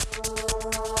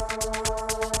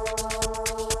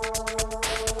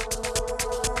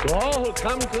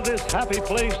come to this happy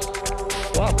place,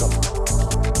 welcome.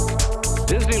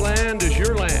 Disneyland is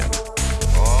your land.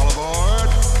 All aboard.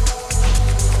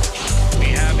 We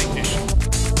have ignition.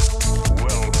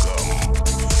 Welcome,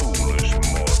 foolish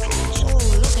mortals. Oh,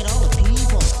 look at all the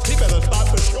people. He better start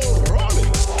the show rolling.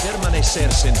 Permanecer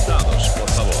sentados, por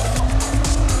favor.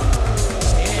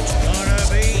 It's gonna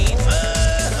be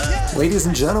fun. Ladies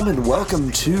and gentlemen,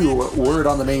 welcome to Word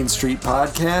on the Main Street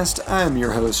podcast. I'm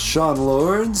your host, Sean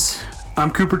Lords. I'm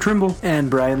Cooper Trimble. And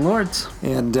Brian Lords.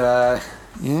 And,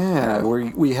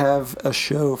 we have a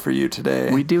show for you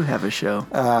today. We do have a show.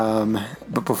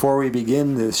 But before we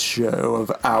begin this show of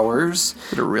ours,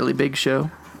 It's a really big show.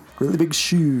 really big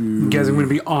shoe. Guys, I'm going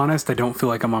to be honest. I don't feel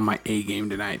like I'm on my A game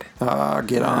tonight.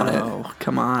 Get on it. Oh,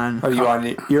 come on. Are you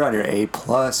on? You're on your A+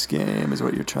 game, is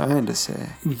what you're trying to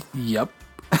say. Yep.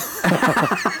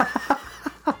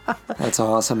 That's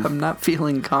awesome. I'm not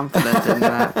feeling confident in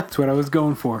that. That's what I was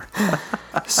going for.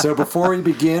 So before we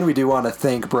begin, we do want to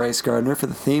thank Bryce Gardner for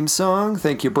the theme song.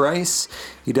 Thank you, Bryce.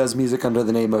 He does music under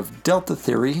the name of Delta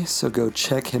Theory, so go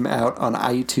check him out on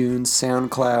iTunes,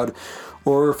 SoundCloud,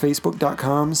 or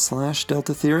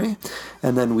Facebook.com/Delta Theory.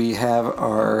 And then we have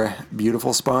our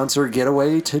beautiful sponsor,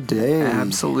 Getaway Today.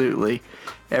 Absolutely.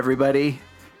 Everybody,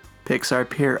 Pixar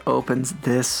Pier opens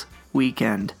this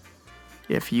weekend.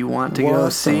 If you want to go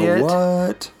see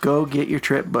it, go get your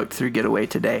trip booked through Getaway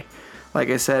Today. Like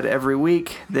I said, every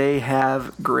week they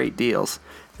have great deals.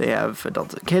 They have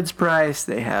adults at kids price.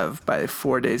 They have buy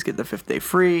 4 days, get the 5th day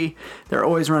free. They're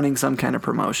always running some kind of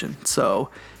promotion. So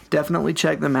definitely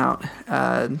check them out.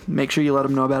 Make sure you let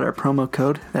them know about our promo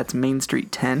code. That's Main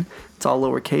Street 10. It's all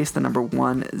lowercase, the number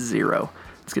 10. It's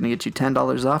going to get you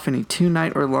 $10 off any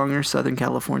 2-night or longer Southern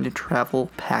California travel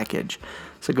package.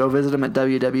 So go visit them at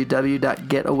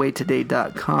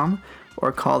www.getawaytoday.com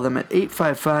or call them at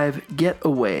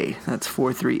 855-GET-AWAY. That's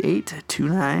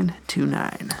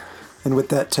 438-2929. And with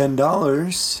that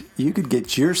 $10, you could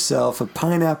get yourself a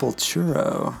pineapple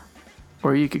churro.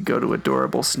 Or you could go to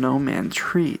Adorable Snowman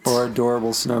Treats. Or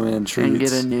Adorable Snowman Treats. And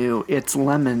get a new It's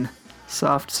Lemon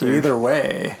soft serve. Either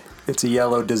way, it's a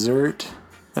yellow dessert,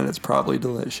 and it's probably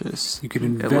delicious. You could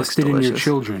looks invest it in your delicious.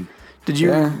 children. Did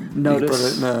you You notice? put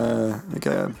it in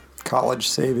a college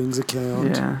savings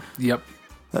account. Yeah. Yep.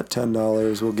 That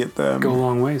 $10 will get them. Go a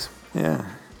long ways. Yeah.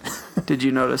 Did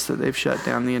you notice that they've shut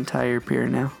down the entire pier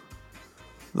now?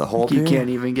 The whole You pier? can't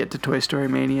even get to Toy Story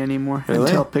Mania anymore. Really?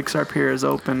 Until Pixar Pier is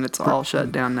open, it's all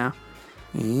shut down now.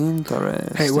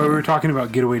 Interesting. Hey, while we were talking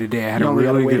about Getaway Today, I had You a only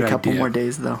gotta really wait good a couple idea. more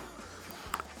days, though.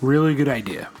 Really good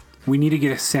idea. We need to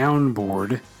get a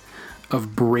soundboard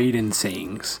of Braden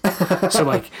sayings. So,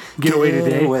 like, Getaway Today.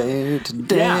 Getaway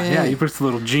Today. Yeah. He puts the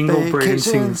little jingle. Braden Vacations.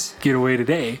 sings Getaway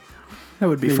Today. That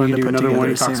would be Then fun you to do put another together one.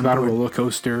 He a talks about a soundboard. roller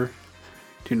coaster.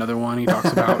 Do another one. He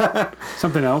talks about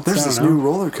something else. There's I this don't know. new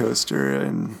roller coaster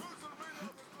in,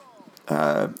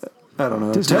 I don't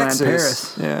know, Disneyland Texas.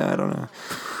 Paris. Yeah, I don't know.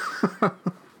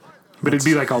 But it'd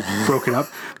be like all broken up.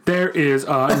 There is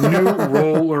a new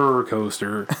roller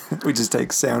coaster We just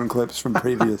take sound clips from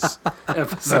previous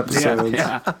episode. episodes.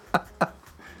 Yeah.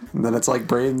 And then it's like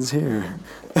Braden's here.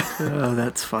 Oh,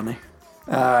 that's funny.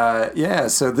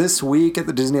 So this week at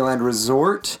the Disneyland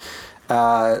Resort,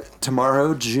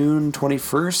 tomorrow, June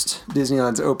 21st,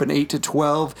 Disneyland's open 8 to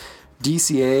 12.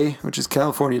 DCA, which is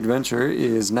California Adventure,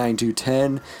 is 9 to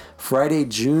 10. Friday,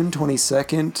 June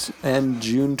 22nd and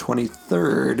June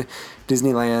 23rd,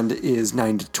 Disneyland is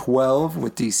 9 to 12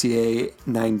 with DCA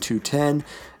 9 to 10.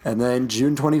 And then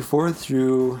June 24th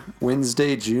through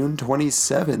Wednesday, June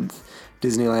 27th,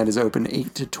 Disneyland is open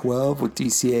 8 to 12 with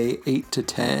DCA 8 to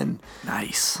 10.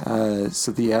 Nice.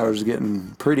 So the hours are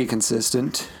getting pretty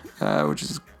consistent, which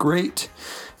is great.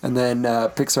 And then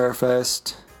Pixar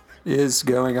Fest is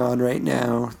going on right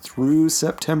now through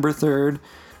September 3rd.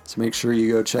 So make sure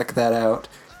you go check that out.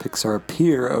 Pixar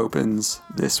Pier opens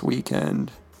this weekend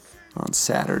on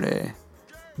Saturday.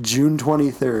 June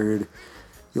 23rd,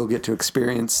 you'll get to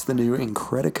experience the new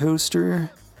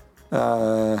Incredicoaster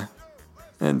and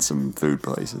some food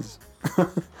places.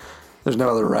 There's no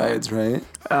other rides, right?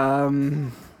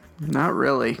 Not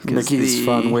really. 'Cause Mickey's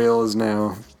Fun Wheel is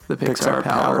now the Pixar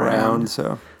Pal Round, Round.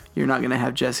 so You're not going to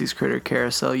have Jesse's Critter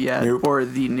Carousel yet, Nope. or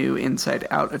the new Inside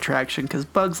Out attraction, because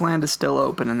Bugs Land is still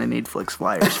open and they need Flix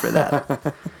Flyers for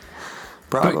that.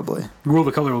 probably. World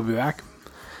of Color will be back.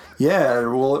 Yeah,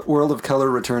 World of Color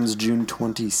returns June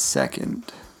 22nd.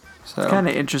 So Kind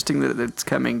of interesting that it's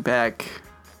coming back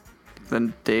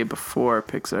the day before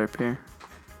Pixar Pier.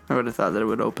 I would have thought that it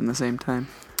would open the same time.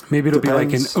 Maybe it'll be like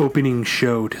an Depends. opening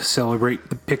show to celebrate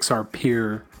the Pixar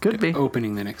Pier Could be.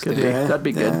 opening the next Could day. be. Yeah, That'd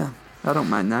be good. yeah. I don't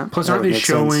mind that. Plus, That aren't would they make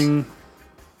sense. showing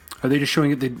Are they just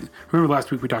showing it? Remember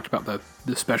last week we talked about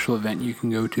the special event you can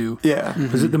go to? Yeah.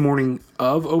 Is it the morning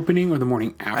of opening or the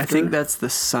morning after? I think that's the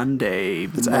Sunday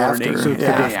morning. after. So it's the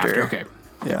Yeah. day after. Okay.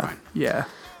 Yeah. Fine.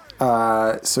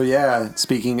 Yeah. So yeah,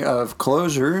 speaking of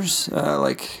closures,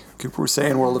 like Cooper was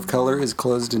saying, World of Color is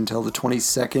closed until the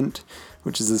 22nd,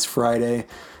 which is this Friday.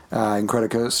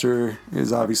 Incredicoaster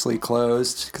is obviously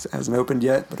closed because it hasn't opened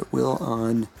yet, but it will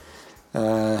on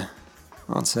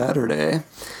Saturday.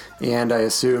 And I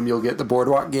assume you'll get the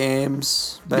Boardwalk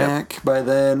Games back by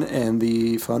then, and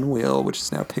the Fun Wheel, which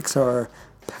is now Pixar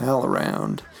Pal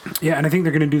Around. Yeah, and I think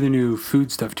they're going to do the new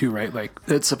food stuff too, right? Like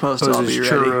It's supposed to all be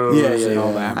ready. churros and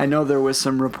all that. I know there was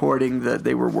some reporting that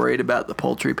they were worried about the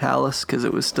Poultry Palace because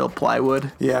it was still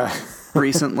plywood Yeah.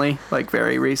 recently, like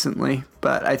very recently.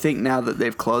 But I think now that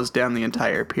they've closed down the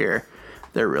entire pier,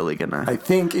 they're really going I to...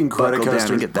 think Buckle down and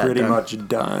Incredicoaster is get that pretty done. much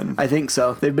done. I think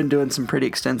so. They've been doing some pretty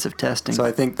extensive testing. So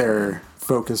I think their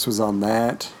focus was on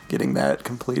that, getting that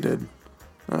completed.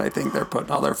 And I think they're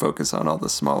putting all their focus on all the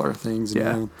smaller things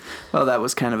Yeah. now. Well, that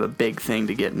was kind of a big thing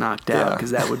to get knocked out Yeah.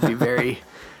 because that would be very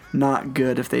not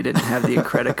good if they didn't have the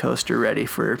Incredicoaster ready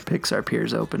for Pixar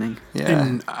Pier's opening. Yeah.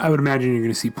 And I would imagine you're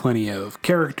going to see plenty of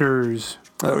characters.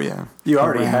 Oh, yeah. You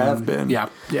already around. have been. Yeah.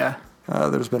 Yeah.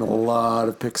 There's been a lot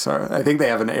of Pixar. I think they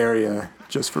have an area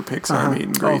just for Pixar meet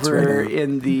and greets Over right now.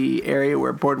 in the area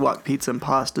where Boardwalk Pizza and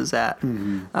Pasta's at,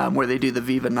 where they do the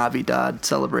Viva Navidad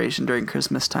celebration during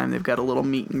Christmas time, they've got a little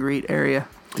meet and greet area.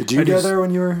 Did you I go just- there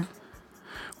when you were...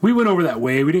 We went over that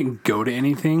way. We didn't go to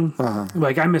anything. Uh-huh.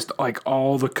 Like I missed like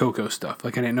all the Coco stuff.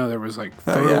 Like I didn't know there was like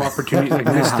Oh, photo yeah. opportunity. Like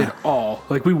missed it all.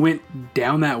 Like we went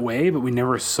down that way, but we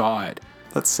never saw it.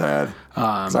 That's sad.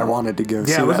 Because I wanted to go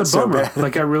see Yeah, it was that a so bummer. bad.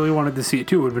 Like I really wanted to see it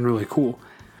too. It would have been really cool.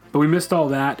 But we missed all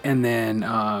that, and then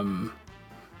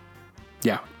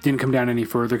didn't come down any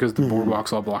further because the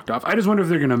boardwalk's all blocked off. I just wonder if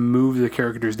they're gonna move the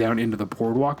characters down into the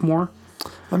boardwalk more.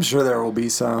 I'm sure there will be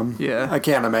some. Yeah. I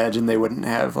can't imagine they wouldn't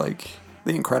have, like,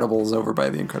 the Incredibles over by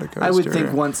the Incredicoaster. I would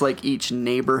think once like each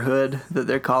neighborhood that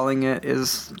they're calling it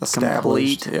is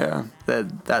established. complete, Yeah.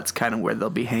 that's kind of where they'll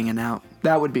be hanging out.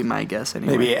 That would be my guess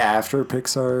anyway. Maybe after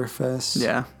Pixar Fest.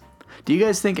 Yeah. Do you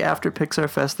guys think after Pixar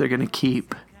Fest they're going to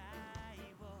keep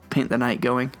Paint the Night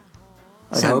going?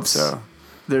 I hope Since so.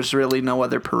 There's really no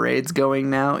other parades going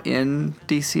now in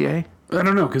DCA. I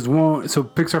don't know because so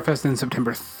Pixar Fest in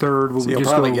September 3rd. Will So we you'll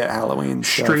just probably go get Halloween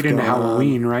stuff straight into going on.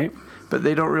 Halloween, right? But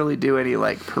they don't really do any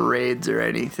like parades or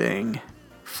anything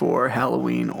for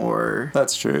Halloween or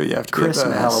That's true. You have to Christmas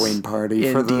get the Halloween party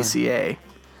in for the... DCA.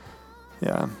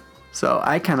 Yeah. So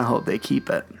I kind of hope they keep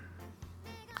it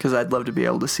because I'd love to be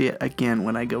able to see it again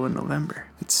when I go in November.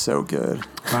 It's so good.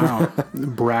 Wow,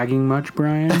 bragging much,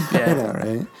 Brian? I know,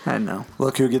 right? I know.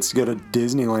 Look who gets to go to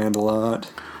Disneyland a lot.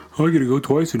 I get to go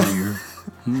twice in a year.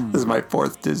 This is my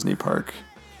 4th Disney park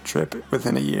trip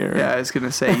within a year. Yeah, I was going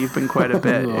to say, you've been quite a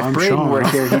bit. Well, If I'm Braden Sean. were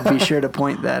here, he'd be sure to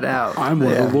point that out. I'm one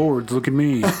Yeah. of the lords. Look at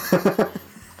me.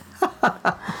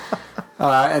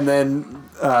 And then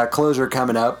closure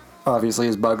coming up, obviously,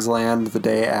 is Bugs Land the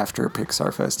day after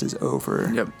Pixar Fest is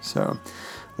over. Yep. So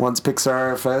once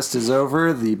Pixar Fest is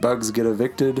over, the bugs get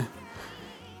evicted.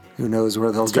 Who knows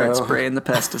where they'll Start go. spraying the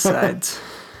pesticides.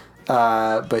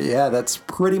 But yeah, that's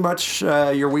pretty much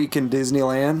your week in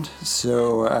Disneyland.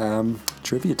 So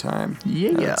trivia time.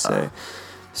 Yeah. I'd say.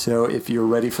 So if you're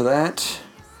ready for that,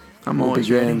 I'm we'll always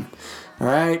begin. ready. All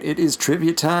right, it is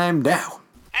trivia time now.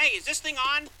 Hey, is this thing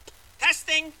on?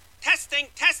 Testing, testing,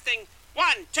 testing. 1,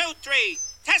 2, 3.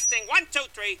 Testing, 1, 2,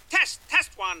 3. Test,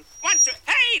 1, 1, 2.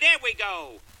 Hey, there we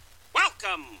go.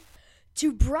 Welcome.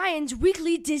 To Brian's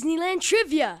weekly Disneyland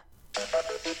trivia.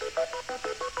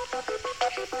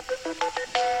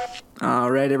 All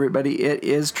right, everybody, it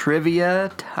is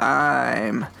trivia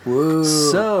time. Whoa.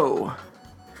 So,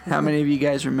 how many of you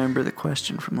guys remember the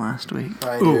question from last week?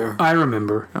 I Ooh, do. I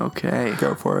remember Okay.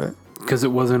 Go for it. because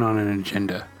it wasn't on an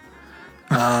agenda.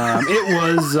 It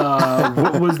was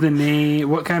what was the name?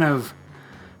 What kind of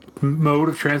mode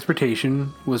of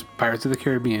transportation was Pirates of the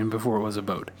Caribbean before it was a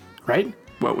boat? Right?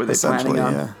 What were they planning Essentially,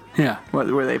 on? yeah. Yeah. What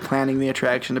were they planning the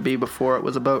attraction to be before it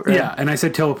was a boat ride? Yeah, and I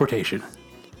said teleportation.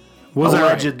 Was I right?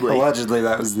 Allegedly. Allegedly,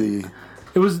 that was the...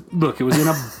 It was. Look, it was in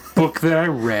a book that I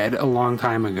read a long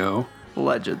time ago.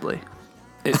 Allegedly.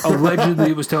 Allegedly,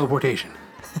 it was teleportation.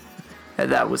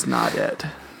 And that was not it.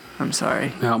 I'm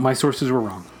sorry. Now, my sources were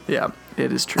wrong. Yeah,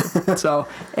 it is true. So,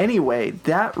 anyway,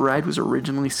 that ride was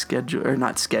originally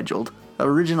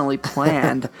originally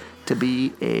planned to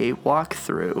be a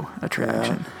walk-through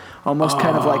attraction. Almost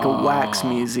kind of like a wax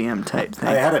museum type thing.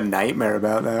 I had a nightmare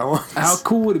about that one. How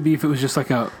cool would it be if it was just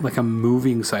like a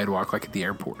moving sidewalk, like at the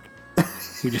airport?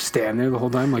 You just stand there the whole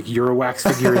time, like you're a wax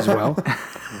figure as well.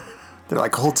 They're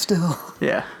like, hold still.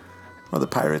 Yeah. While the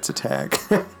pirates attack.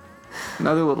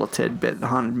 Another little tidbit, the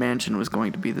Haunted Mansion was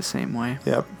going to be the same way.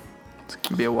 Yep. It's going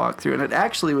to be a walkthrough, and it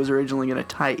actually was originally going to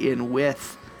tie in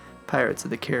with Pirates of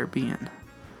the Caribbean.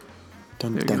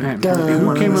 Dun, They're dun, gonna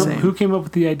dun. Who came up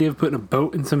with the idea of putting a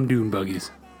boat and some dune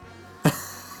buggies?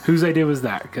 Whose idea was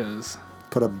that? Because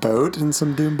Put a boat in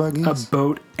some dune buggies? a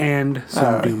boat and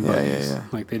some dune yeah, buggies. yeah.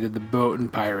 Like they did the boat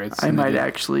and pirates. I and they might did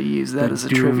actually use that the as a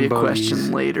Dune trivia buggies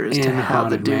question later as to in how the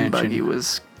Haunted Dune Mansion. buggy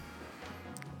was,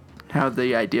 how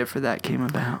the idea for that came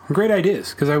about. Great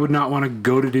ideas, because I would not want to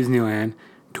go to Disneyland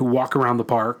to walk around the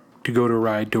park, to go to a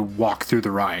ride, to walk through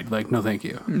the ride. Like, no thank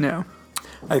you. No.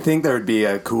 I think there would be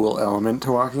a cool element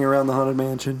to walking around the Haunted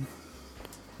Mansion.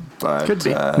 But, Could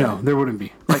be. No, there wouldn't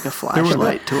be. Like a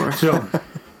flashlight tour. So,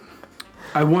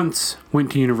 I once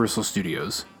went to Universal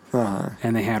Studios,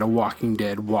 and they had a Walking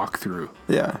Dead walkthrough.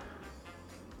 Yeah.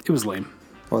 It was lame.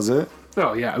 Was it?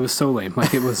 Oh, yeah, it was so lame.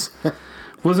 Like, it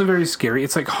wasn't very scary.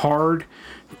 It's, like, hard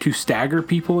to stagger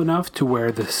people enough to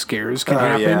where the scares can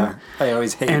happen. Yeah. I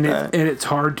always hate that. And it's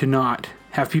hard to not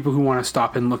have people who want to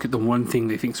stop and look at the one thing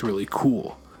they think's really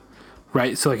cool.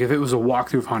 Right? So, like, if it was a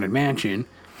walkthrough of Haunted Mansion,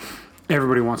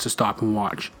 everybody wants to stop and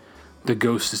watch the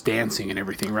ghosts dancing and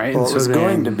everything, right? Well, and it was so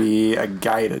going to be a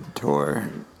guided tour,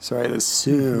 so I'd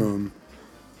assume.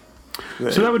 So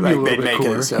that would be a little bit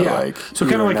cooler. So, yeah. like, So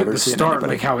you kind of were like at never the seeing start,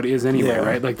 anybody. like how it is anyway, Yeah.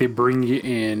 right? Like they bring you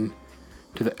in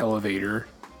to the elevator,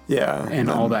 Yeah. and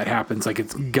all that happens. Like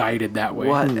it's guided that way.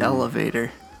 What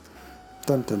elevator?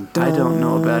 Dun, dun, dun. I don't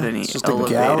know about any It's just elevator. a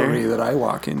gallery that I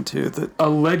walk into that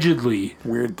Allegedly,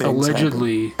 weird things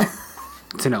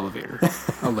it's an elevator.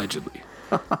 Allegedly.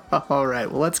 All right,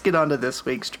 well, let's get on to this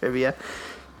week's trivia.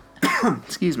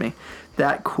 Excuse me.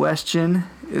 That question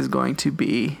is going to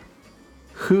be,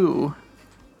 who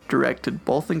directed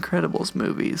both Incredibles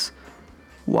movies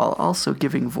while also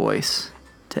giving voice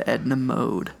to Edna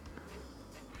Mode?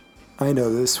 I know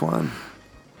this one.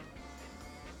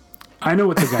 I know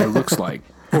what the guy looks like,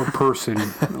 or person,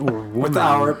 or woman. With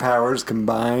our powers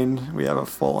combined, we have a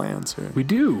full answer. We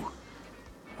do.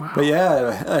 But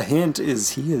yeah, a hint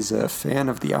is he is a fan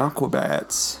of the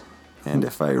Aquabats, and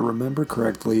if I remember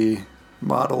correctly,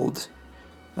 modeled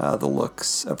the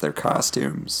looks of their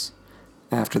costumes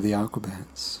after the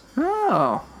Aquabats.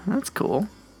 Oh, that's cool.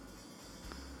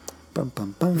 Bum,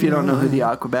 bum, bum. If you don't know who the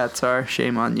Aquabats are,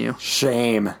 shame on you.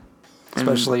 Shame.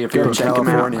 Especially if go you're in check 'em out.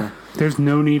 California. There's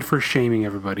no need for shaming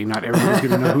everybody. Not everybody's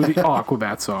going to know who the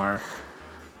Aquabats are,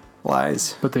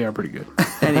 Lies. but they are pretty good.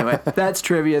 Anyway, that's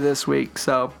trivia this week.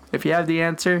 So if you have the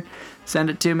answer, send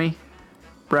it to me.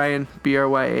 Brian,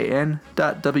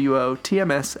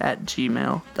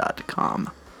 bryan.wotms@gmail.com.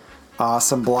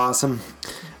 Awesome blossom.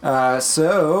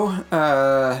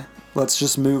 Let's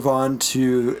just move on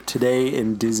to today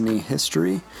in Disney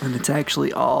history. And it's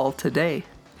actually all today.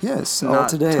 Yes, all Not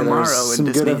today. tomorrow There's in some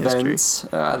good Disney history. events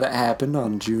that happened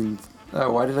on June.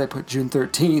 Why did I put June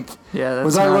 13th? Yeah, that's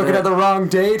Was I not looking it. at the wrong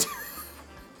date?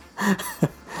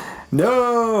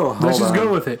 No. Let's Hold just on.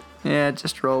 go with it. Yeah,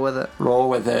 just roll with it. Roll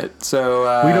with it. So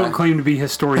We don't claim to be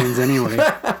historians anyway.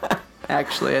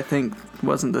 Actually, I think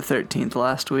wasn't the 13th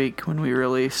last week when we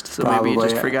released, so probably, maybe you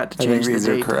just forgot to I change think the these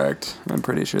date. are correct. I'm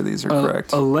pretty sure these are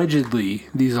correct. Allegedly,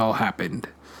 these all happened.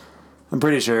 I'm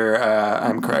pretty sure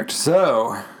I'm correct.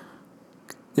 So,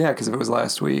 yeah, because it was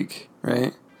last week,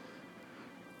 right?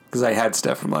 Because I had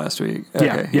stuff from last week.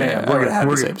 Okay, Yeah. I would have had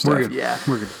We're the good. same We're stuff. good. Yeah,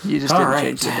 We're good. you just All didn't right.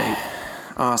 change the date.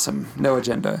 Awesome. No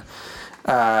agenda.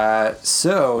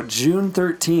 So, June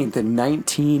 13th in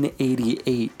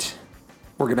 1988.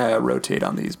 We're going to rotate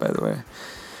on these, by the way.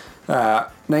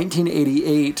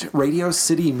 1988, Radio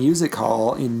City Music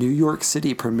Hall in New York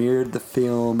City premiered the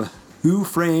film Who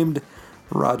Framed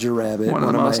Roger Rabbit? One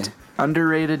of the most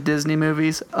underrated Disney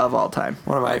movies of all time.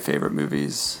 One of my favorite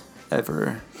movies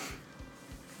ever.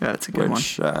 Yeah, that's a good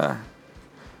Which,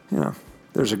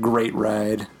 there's a great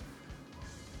ride one.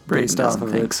 Brayden based off doesn't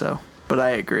of think it. so, but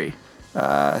I agree.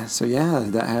 So yeah,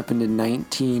 that happened in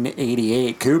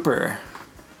 1988. Cooper.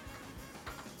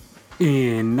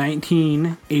 In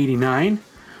 1989,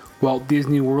 Walt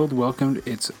Disney World welcomed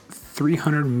its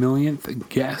 300 millionth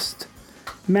guest,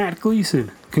 Matt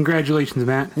Gleason. Congratulations,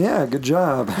 Matt. Yeah, good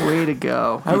job. Way to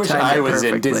go. I You wish timed I it was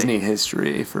in perfectly. Disney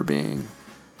history for being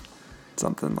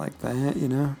something like that, you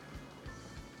know?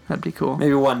 That'd be cool.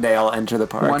 Maybe one day I'll enter the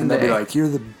park One and they'll be day. like, you're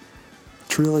the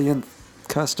trillionth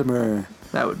customer.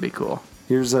 That would be cool.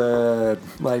 Here's a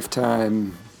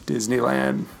lifetime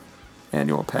Disneyland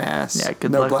annual pass. Yeah,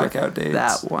 good no luck blackout with dates.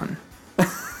 that one.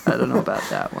 I don't know about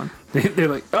that one. They're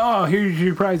like, oh, here's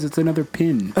your prize. It's another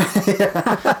pin.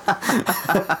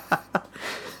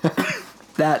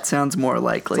 That sounds more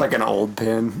likely. It's like an old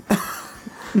pin.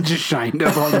 Just shined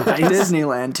up all nice.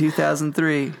 Disneyland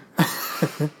 2003.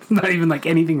 Not even like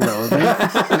anything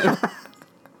relevant.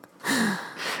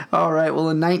 All right, well,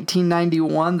 in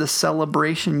 1991, the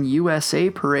Celebration USA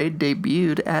parade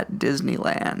debuted at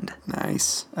Disneyland.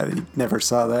 Nice. I never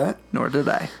saw that. Nor did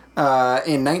I.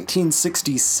 In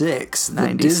 1966, the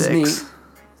 96. Disney...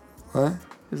 What?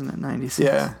 Isn't it 96?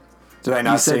 Yeah. Did I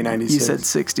not say 96? You said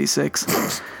 66.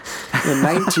 In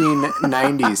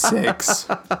 1996,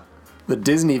 the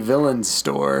Disney Villain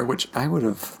Store, which I would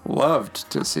have loved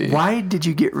to see. Why did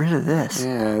you get rid of this?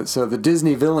 Yeah, so the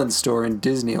Disney Villain Store in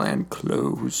Disneyland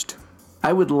closed.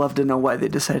 I would love to know why they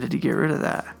decided to get rid of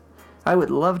that. I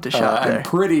would love to shop there. I'm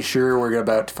pretty sure we're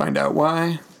about to find out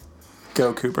why.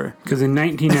 Go, Cooper. Because in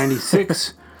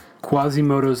 1996,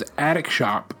 Quasimodo's attic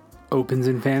shop opens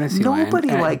in Fantasyland.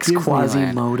 Nobody at likes Disneyland.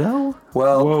 Quasimodo.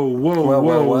 Well,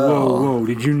 Whoa.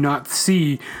 Did you not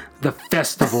see the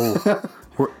festival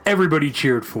where everybody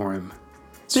cheered for him?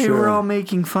 They were all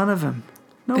making fun of him.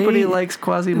 Nobody likes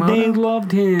Quasimodo. They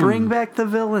loved him. Bring back the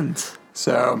villains.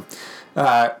 So,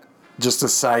 just a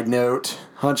side note,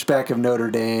 Hunchback of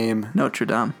Notre Dame. Notre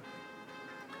Dame.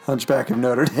 Hunchback of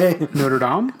Notre Dame. Notre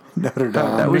Dame? Notre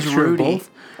Dame. That was Mixture of Rudy. both.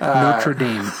 Notre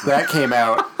Dame. That came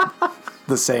out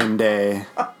the same day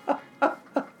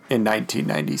in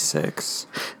 1996.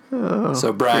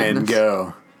 So, Brian, goodness.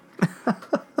 go.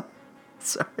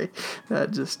 Sorry,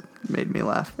 that just made me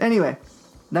laugh. Anyway,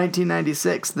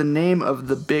 1996, the name of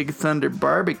the Big Thunder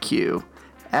Barbecue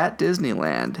at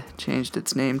Disneyland changed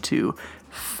its name to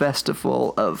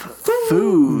Festival of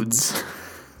Foods.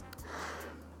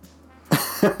 Is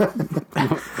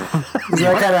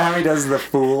that kind of how he does the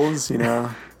Fools, you know?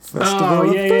 Festival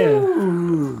of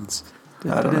Foods.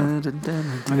 I don't know.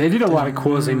 They did a lot of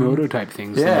Quasimodo type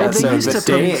things. Yeah, They so used the to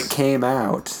day promote- it came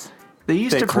out, They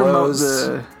used they to promote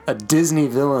closed a Disney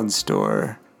Villain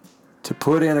Store to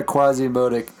put in a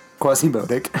Quasimodo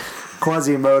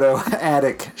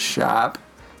attic shop,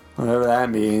 whatever that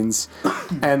means,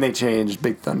 and they changed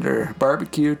Big Thunder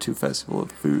Barbecue to Festival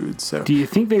of Foods. So Do you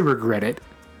think they regret it?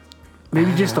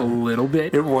 Maybe just a little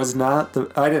bit. it was not the.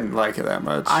 I didn't like it that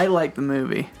much. I like the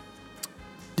movie.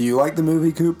 Do you like the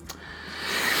movie, Coop?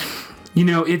 You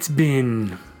know, it's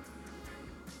been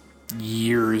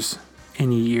years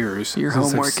and years. Your since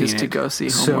I've homework is seen to it. go see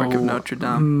Homework of Notre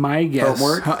Dame. My guess.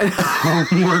 Homework?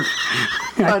 Homework.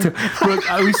 Look,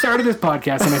 we started this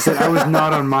podcast and I said I was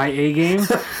not on my A game.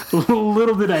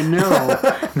 Little did I know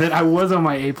that I was on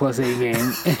my A+ A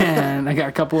game, and I got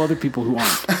a couple other people who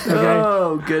aren't. Okay?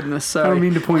 Oh, goodness, sorry. I don't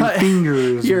mean to point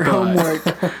fingers. Your but homework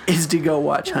is to go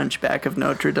watch Hunchback of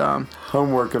Notre Dame.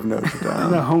 Homework of Notre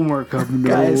Dame. The homework of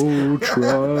Guys, Notre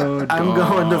Dame. I'm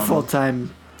going to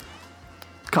full-time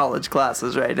college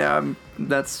classes right now.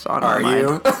 That's on our Are mind.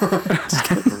 you?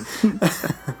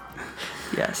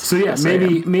 Yes. So yeah, Yes, I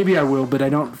am. maybe I will, but I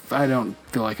don't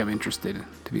feel like I'm interested,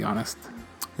 to be honest.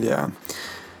 Yeah.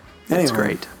 That's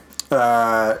Anyway,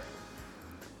 great.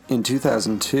 In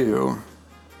 2002,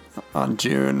 on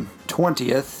June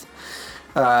 20th,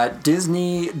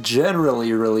 Disney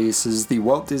generally releases the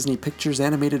Walt Disney Pictures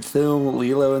animated film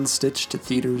Lilo and Stitch to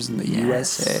theaters in the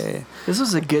USA. This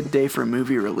was a good day for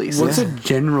movie releases. What's a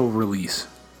general release?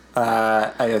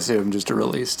 I assume just a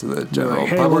release to the general Like,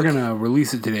 hey, public. we're gonna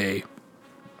release it today.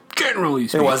 Generally It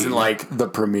speaking, wasn't like the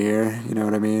premiere, you know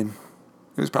what I mean?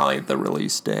 It was probably the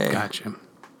release day. Gotcha.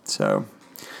 So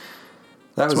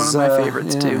that was one of my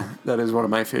favorites, too. That is one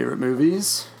of my favorite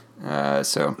movies.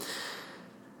 So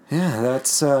yeah,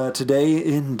 that's today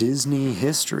in Disney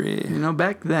history. You know,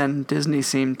 back then, Disney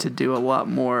seemed to do a lot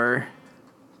more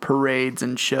parades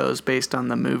and shows based on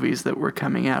the movies that were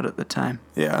coming out at the time.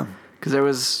 Yeah. Because there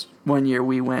was one year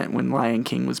we went when Lion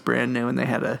King was brand new and they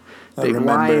had a I big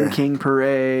remember. Lion King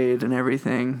parade and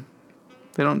everything.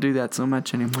 They don't do that so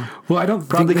much anymore. Well, I don't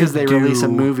Probably think because they do- release a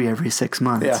movie every 6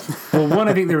 months. Yeah. Well, one,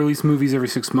 I think they release movies every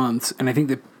 6 months, and I think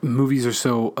that movies are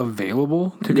so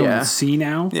available to go Yeah. and see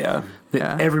now Yeah. that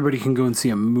Yeah. everybody can go and see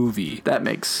a movie. That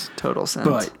makes total sense.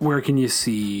 But where can you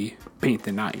see Paint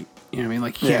the Night? You know what I mean?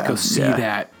 Like, you can't Yeah. go see Yeah.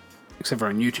 that, except for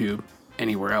on YouTube,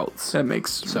 anywhere else. that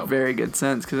makes So- very good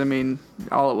sense because, I mean,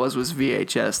 all it was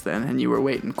VHS then, and you were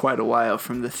waiting quite a while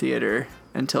from the theater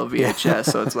until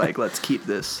VHS. So it's like, let's keep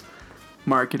this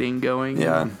marketing going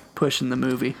Yeah. and pushing the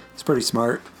movie. It's pretty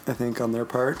smart, I think, on their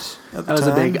part at the That was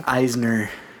a time. big Eisner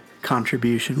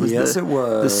contribution. Was Yes, the, it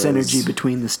was. The synergy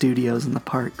between the studios and the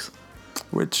parks.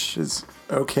 Which is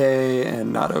okay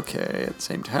and not okay at the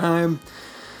same time.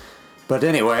 But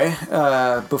anyway,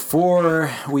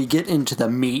 before we get into the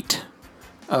meat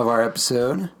of our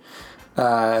episode,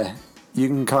 you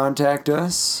can contact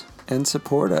us and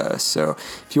support us. So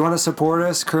if you want to support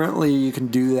us, currently you can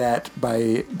do that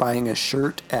by buying a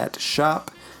shirt at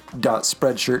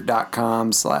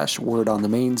shop.spreadshirt.com/word on the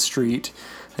main street.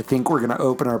 I think we're going to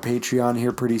open our Patreon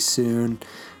here pretty soon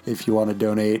if you want to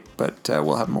donate, but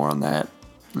we'll have more on that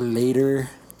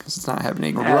later because it's not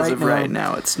happening right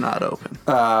now. It's not open.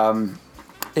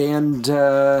 And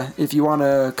if you want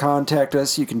to contact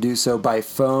us, you can do so by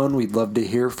phone. We'd love to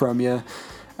hear from you.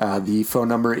 The phone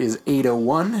number is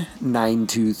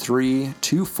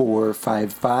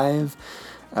 801-923-2455.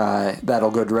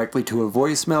 That'll go directly to a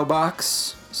voicemail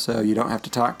box, so you don't have to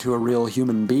talk to a real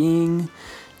human being.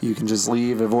 You can just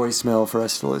leave a voicemail for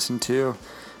us to listen to.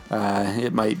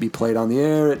 It might be played on the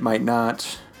air, it might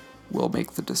not. We'll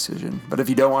make the decision. But if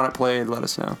you don't want it played, let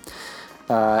us know.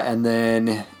 And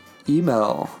then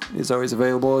email is always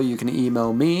available. You can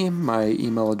email me. My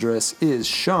email address is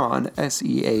Sean,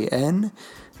 SEAN,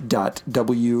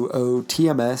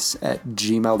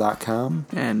 .wotms@gmail.com.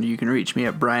 And you can reach me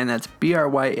at Brian, that's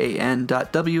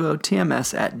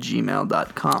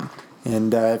BRYAN.WOTMS@gmail.com.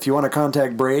 And if you want to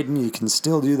contact Braden, you can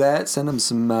still do that. Send him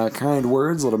some kind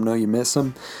words. Let him know you miss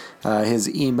him. His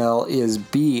email is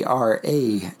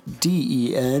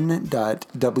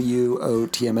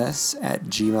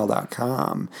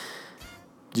braden.wotms@gmail.com.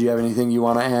 Do you have anything you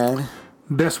want to add?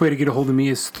 Best way to get a hold of me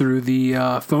is through the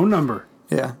phone number.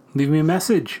 Yeah. Leave me a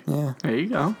message. Yeah. There you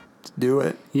go. Do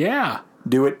it. Yeah.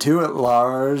 Do it to it,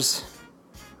 Lars.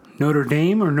 Notre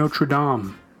Dame or Notre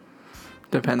Dame?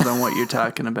 Depends on what you're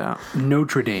talking about.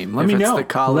 Notre Dame. Let If me it's know. the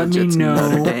college, Let me it's know.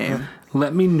 Notre Dame.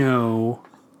 Let me know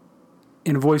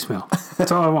in a voicemail.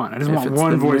 That's all I want. I just If want it's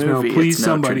one the voicemail. movie, Please, it's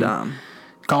Notre somebody Dame.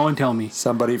 call and tell me.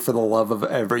 Somebody, for the love of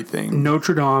everything,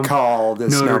 Notre Dame. call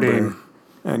this Notre number Dame.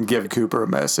 and give Cooper a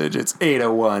message. It's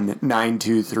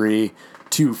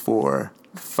 801-923-2455.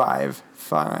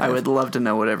 I would love to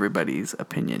know what everybody's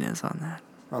opinion is on that.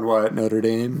 On what? Notre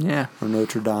Dame? Yeah. Or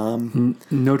Notre Dame?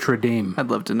 Notre Dame. I'd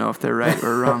love to know if they're right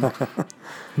or wrong.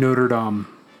 Notre Dame.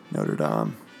 Notre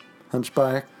Dame.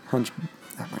 Hunchback? Oh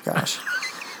my gosh.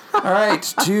 All right,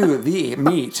 to the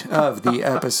meat of the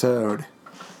episode.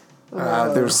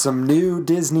 There's some new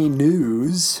Disney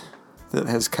news that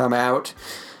has come out.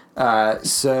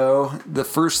 So the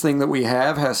first thing that we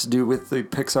have has to do with the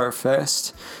Pixar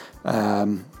Fest.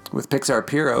 With Pixar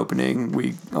Pier opening,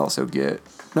 we also get...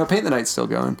 No, Paint the Night's still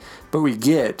going, but we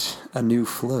get a new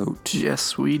float.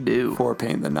 Yes, we do. For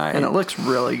Paint the Night. And it looks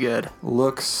really good.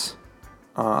 Looks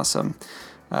awesome.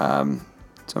 So I'm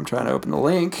trying to open the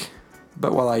link,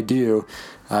 but while I do,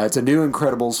 it's a new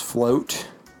Incredibles float,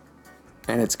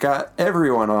 and it's got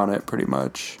everyone on it pretty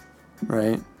much,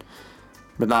 right?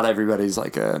 But not everybody's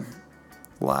like a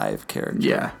live character.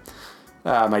 Yeah.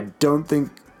 I don't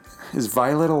think... Is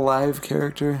Violet a live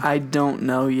character? I don't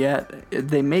know yet.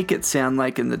 They make it sound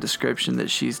like in the description that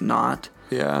she's not.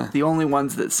 Yeah. The only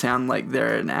ones that sound like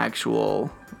they're an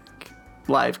actual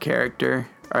live character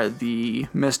are the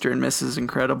Mr. and Mrs.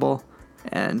 Incredible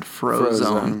and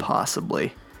Frozone,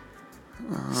 possibly.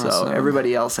 So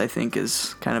everybody else, I think,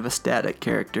 is kind of a static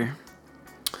character.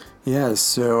 Yeah,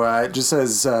 so it just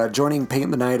says, joining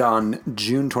Paint the Night on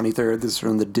June 23rd, this is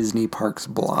from the Disney Parks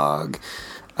blog,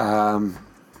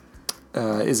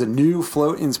 is a new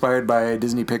float inspired by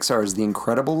Disney Pixar's The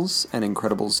Incredibles and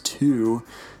Incredibles 2.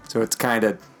 So it's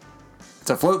a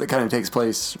float that kind of takes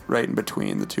place right in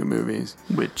between the two movies.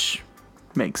 Which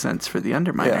makes sense for the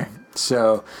Underminer. Yeah.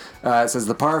 So it says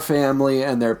the Parr family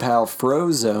and their pal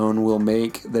Frozone will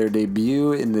make their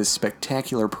debut in this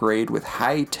spectacular parade with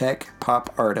high-tech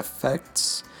pop art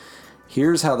effects.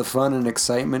 Here's how the fun and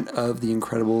excitement of The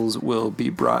Incredibles will be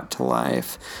brought to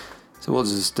life. So we'll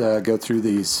just go through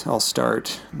these. I'll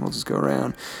start, and we'll just go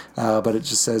around. But it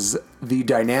just says, the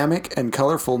dynamic and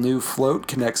colorful new float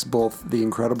connects both The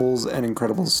Incredibles and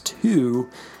Incredibles 2,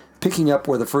 picking up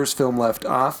where the first film left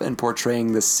off and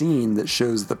portraying the scene that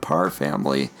shows the Parr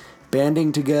family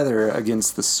banding together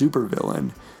against the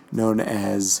supervillain known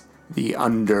as the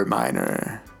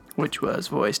Underminer. Which was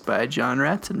voiced by John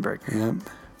Ratzenberger. Yep.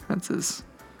 That's his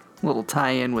little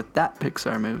tie-in with that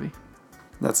Pixar movie.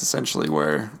 That's essentially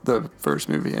where the first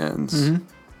movie ends. Mm-hmm.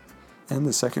 And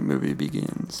the second movie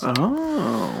begins.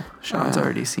 Oh. Sean's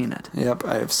already seen it. Yep,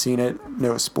 I have seen it.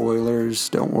 No spoilers,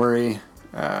 don't worry.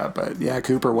 But yeah,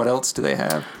 Cooper, what else do they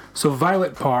have? So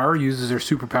Violet Parr uses her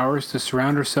superpowers to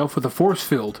surround herself with a force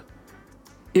field.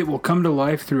 It will come to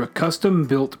life through a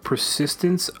custom-built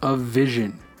Persistence of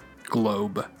Vision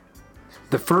globe.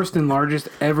 The first and largest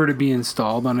ever to be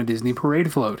installed on a Disney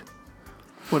parade float.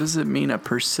 What does it mean, a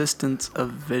persistence of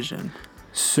vision?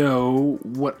 So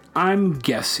what I'm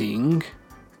guessing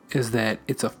is that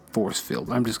it's a force field.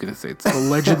 I'm just going to say it's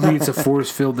allegedly it's a force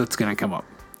field that's going to come up.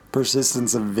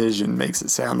 Persistence of vision makes it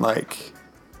sound like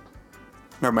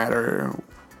no matter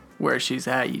Where she's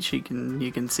at, you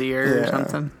can see her or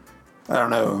something. I don't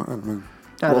know.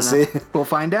 I We'll don't know. see. We'll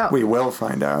find out. We will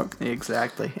find out.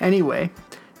 Exactly. Anyway,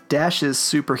 Dash's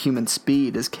superhuman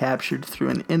speed is captured through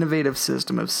an innovative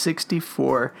system of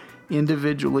 64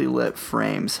 individually lit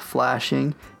frames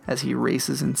flashing as he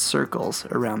races in circles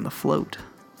around the float.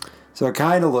 So it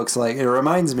kind of looks like, it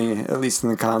reminds me, at least in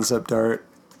the concept art,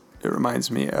 it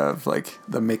reminds me of like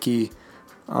the Mickey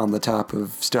on the top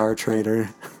of Star Trader,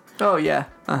 Oh, yeah.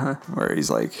 where he's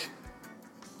like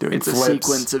doing It's flips. a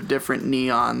sequence of different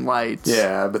neon lights.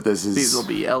 Yeah, but this is These will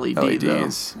be LED,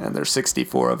 LEDs, and there's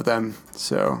 64 of them,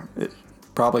 so it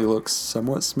probably looks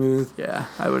somewhat smooth. Yeah,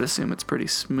 I would assume it's pretty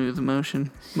smooth motion.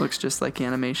 Looks just like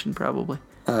animation, probably.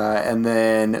 And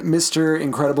then Mr.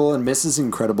 Incredible and Mrs.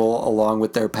 Incredible, along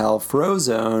with their pal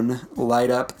Frozone, light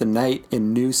up the night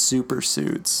in new super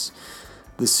suits.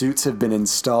 The suits have been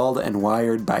installed and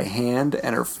wired by hand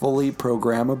and are fully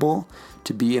programmable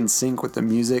to be in sync with the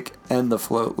music and the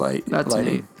float That's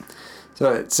lighting. neat.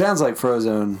 So it sounds like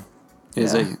Frozone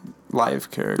is Yeah. a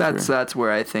live character. That's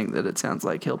where I think that it sounds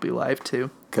like he'll be live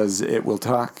too. Because it will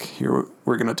talk. Here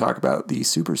we're going to talk about the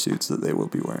super suits that they will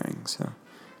be wearing. So,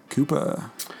 Koopa.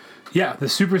 Yeah, the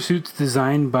super suits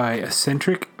designed by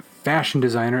eccentric fashion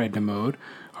designer Edna Mode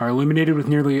are illuminated with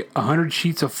nearly 100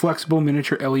 sheets of flexible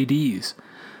miniature LEDs.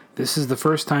 This is the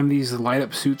first time these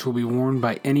light-up suits will be worn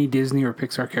by any Disney or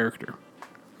Pixar character.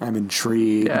 I'm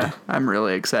intrigued. Yeah, I'm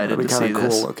really excited That'll be to see kind of cool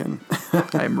this. looking.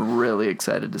 I'm really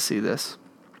excited to see this.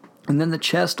 And then the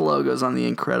chest logos on the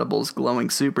Incredibles glowing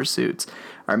super suits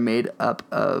are made up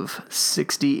of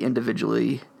 60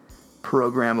 individually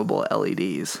programmable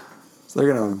LEDs. So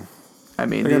they're going to... I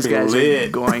mean, They're these gonna be guys are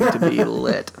lit. going to be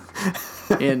lit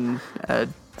in a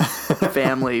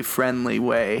family-friendly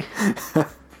way.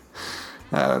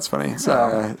 That's funny.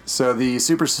 So the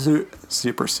super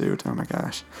suit, oh my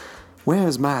gosh.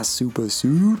 Where's my super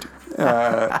suit?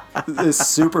 This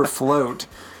super float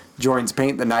joins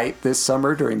Paint the Night this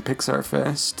summer during Pixar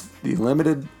Fest, the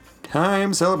limited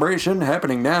time celebration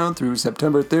happening now through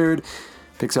September 3rd.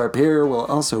 Pixar Pier will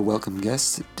also welcome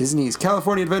guests at Disney's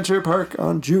California Adventure Park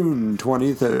on June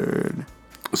 23rd.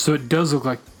 So it does look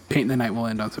like Paint the Night will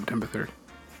end on September 3rd.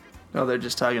 Oh, they're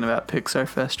just talking about Pixar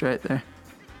Fest right there.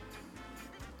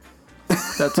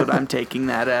 That's what I'm taking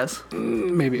that as.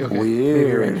 Maybe, okay. Weird. Maybe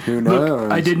you're right. Who knows?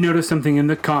 Look, I did notice something in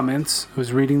the comments. I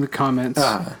was reading the comments.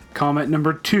 Comment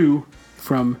number 2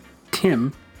 from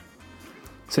Tim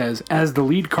says, as the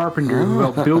lead carpenter who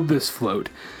helped build this float,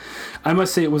 I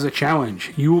must say it was a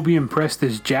challenge. You will be impressed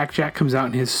as Jack Jack comes out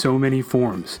in his so many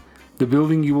forms. The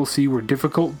building you will see were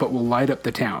difficult, but will light up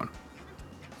the town.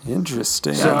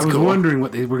 Interesting. So I was wondering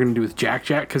what they were going to do with Jack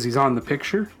Jack because he's on the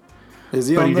picture. Is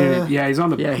he But on he the... didn't. Yeah, he's on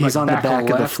the. Yeah, he's on the back of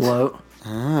the left. float.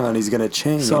 Oh, and he's going to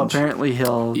change. So apparently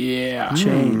he'll Yeah,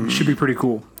 change. should be pretty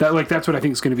cool. That's what I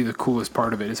think is going to be the coolest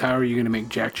part of it. Is how are you going to make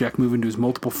Jack Jack move into his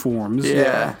multiple forms?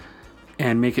 Yeah.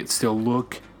 and make it still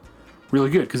look really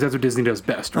good because that's what Disney does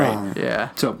best, right? Yeah.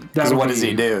 So So that's what does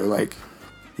he do? Like,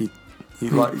 he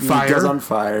Fire. goes on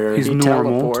fire. He's he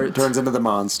normal. turns into the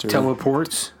monster.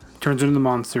 Teleports, turns into the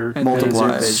monster, And Multiplies.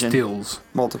 laser vision. stills.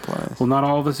 multiplies. Well, not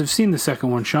all of us have seen the second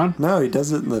one, Sean. No, he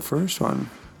does it in the first one.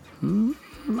 I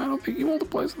don't think he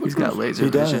multiplies. In the He's first got laser He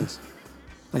vision. does.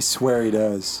 I swear he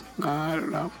does. one. I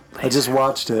don't know. I just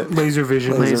watched it. Laser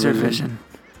vision. Laser vision.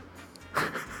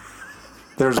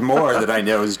 There's more that I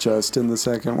know is just in the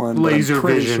second one. but I'm Laser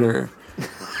pretty vision. Sure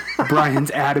Brian's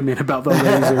adamant about the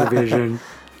laser vision.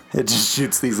 it just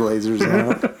shoots these lasers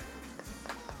out.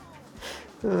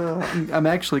 I'm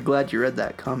actually glad you read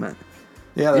that comment.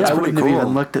 Yeah, that's I pretty wouldn't cool. have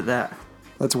even looked at that.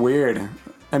 That's weird.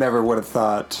 I never would have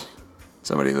thought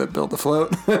somebody that built the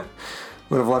float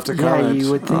would have left a Yeah, comment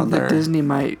you would on think that there. Disney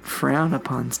might frown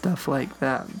upon stuff like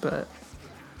that, but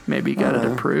maybe got it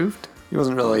approved. He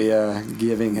wasn't really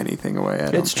giving anything away.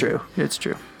 I don't It's think. true. It's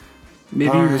true.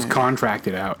 Maybe he was Alright.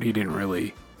 contracted out. He didn't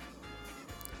really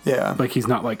Yeah. like. He's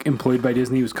not like employed by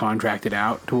Disney. He was contracted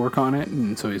out to work on it,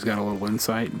 and so he's got a little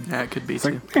insight. That could be It's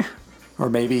too. like, Or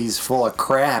maybe he's full of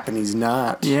crap and he's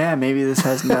not. Yeah, maybe this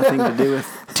has nothing to do with.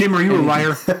 Tim, are you a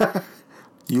liar?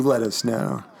 You let us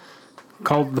know.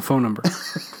 Call the phone number.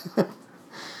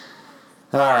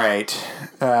 All right.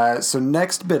 So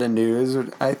next bit of news,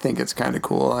 I think it's kind of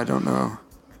cool. I don't know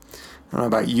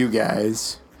about you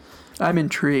guys, I'm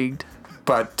intrigued.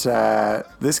 but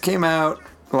this came out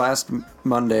last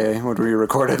Monday when we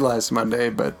recorded last Monday.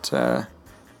 But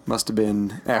Must have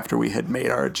been after we had made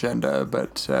our agenda,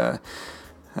 but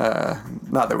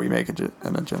not that we make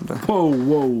an agenda.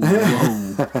 Whoa.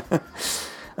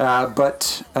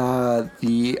 But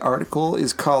the article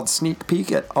is called Sneak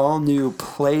Peek at All New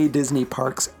Play Disney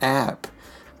Parks app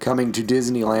coming to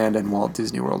Disneyland and Walt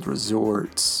Disney World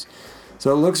Resorts.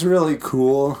 So it looks really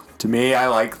cool to me. I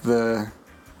like the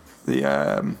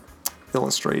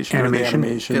illustration or the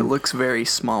animation. It looks very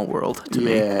Small World to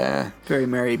me. Yeah. Very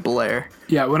Mary Blair.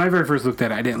 Yeah, when I very first looked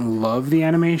at it, I didn't love the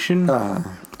animation,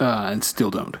 and still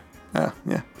don't.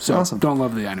 Yeah. So Awesome. don't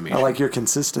love the animation. I like your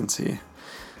consistency.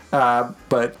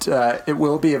 But it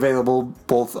will be available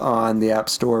both on the App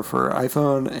Store for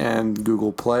iPhone and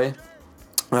Google Play.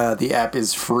 The app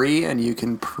is free, and you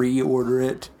can pre-order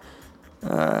it.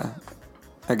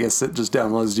 I guess it just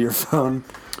downloads to your phone.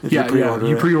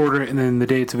 You pre-order it, and then the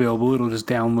day it's available, it'll just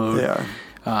download.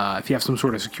 Yeah. If you have some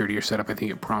sort of security or setup, I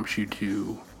think it prompts you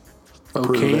to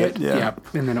Approve okay it, it. yeah.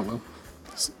 And then it will.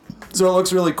 So it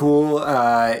looks really cool.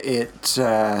 It's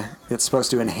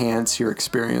supposed to enhance your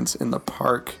experience in the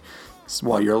park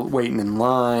while you're waiting in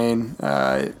line.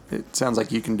 It sounds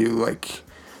like you can do like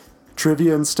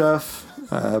trivia and stuff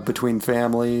between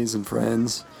families and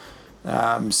friends.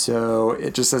 So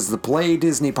it just says the Play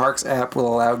Disney Parks app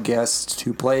will allow guests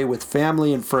to play with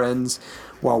family and friends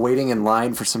while waiting in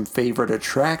line for some favorite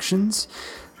attractions.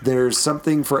 There's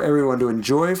something for everyone to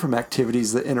enjoy, from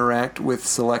activities that interact with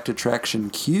select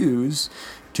attraction queues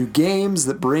to games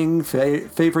that bring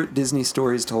favorite Disney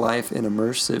stories to life in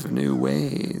immersive new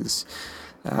ways.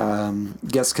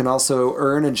 Guests can also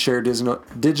earn and share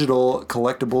digital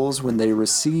collectibles when they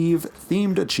receive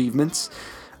themed achievements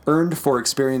earned for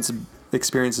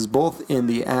experiences both in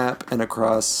the app and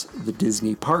across the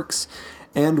Disney parks.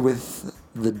 And with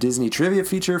the Disney Trivia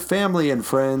feature, family and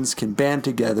friends can band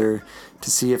together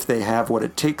to see if they have what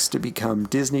it takes to become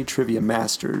Disney Trivia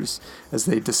masters as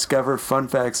they discover fun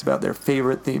facts about their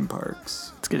favorite theme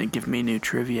parks. It's going to give me new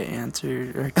trivia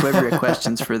answers or trivia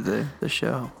questions for the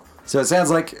show. So it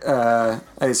sounds like, I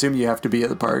assume you have to be at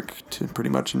the park to pretty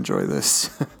much enjoy this.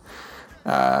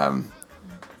 I'm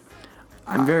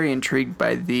very intrigued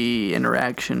by the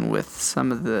interaction with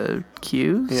some of the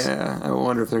cues. Yeah, I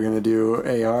wonder if they're going to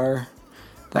do AR.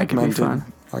 That could be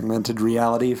fun. Augmented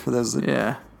reality, for those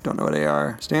that don't know what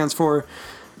AR stands for.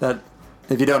 That,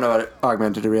 if you don't know what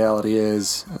augmented reality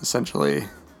is, essentially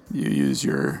you use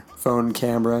your phone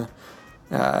camera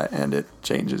and it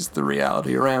changes the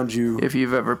reality around you. If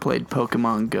you've ever played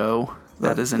Pokemon Go,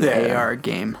 that is an AR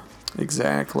game.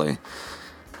 Exactly.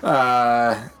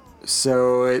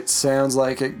 So it sounds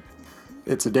like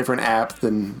it's a different app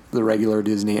than the regular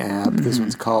Disney app. Mm-hmm. This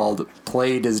one's called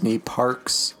Play Disney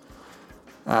Parks.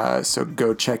 So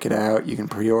go check it out. You can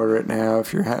pre-order it now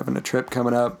if you're having a trip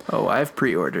coming up. Oh, I've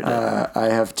pre-ordered it. I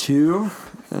have too,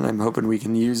 and I'm hoping we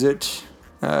can use it.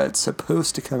 It's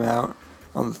supposed to come out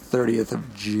on the 30th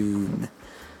of June,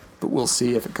 but we'll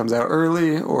see if it comes out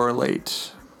early or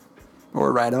late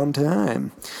or right on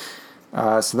time.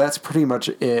 So that's pretty much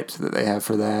it that they have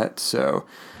for that. So,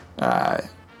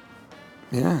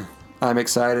 yeah, I'm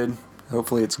excited.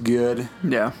 Hopefully it's good.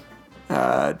 Yeah.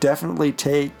 Definitely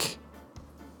take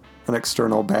an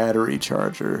external battery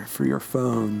charger for your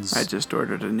phones. I just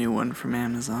ordered a new one from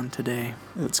Amazon today.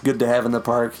 It's good to have in the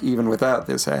park even without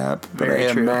this app. But Very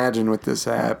I true. imagine with this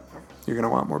app, you're going to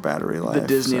want more battery life.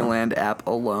 The Disneyland app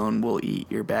alone will eat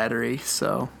your battery,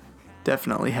 so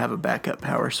definitely have a backup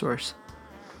power source.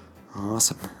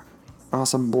 Awesome.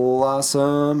 Awesome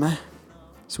blossom.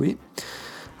 Sweet.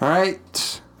 All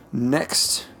right.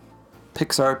 Next,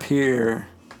 Pixar Pier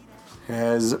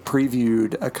has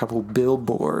previewed a couple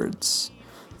billboards.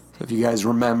 So if you guys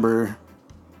remember,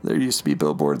 there used to be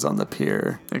billboards on the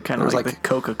pier. They're kind of like the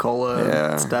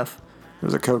Coca-Cola stuff.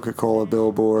 There's a Coca-Cola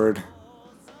billboard.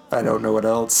 I don't know what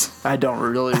else. I don't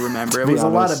really remember. It be was a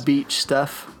lot honest. of beach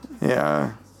stuff.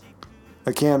 Yeah.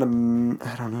 I can't...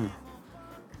 I don't know.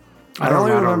 I don't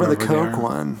only know. I don't remember the remember Coke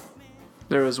one.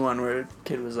 There was one where a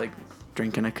kid was like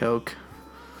drinking a Coke.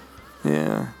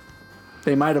 Yeah.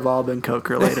 They might have all been Coke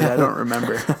related. I don't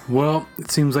remember. Well,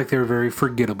 it seems like they're very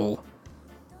forgettable.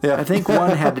 Yeah. I think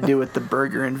one had to do with the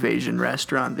Burger Invasion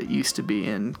restaurant that used to be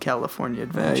in California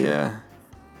Adventure. Yeah.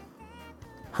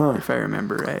 If I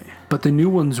remember right. But the new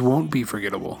ones won't be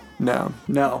forgettable. No.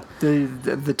 No.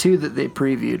 The two that they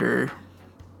previewed are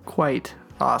quite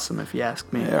awesome, if you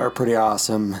ask me. They are pretty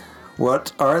awesome.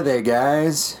 What are they,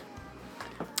 guys?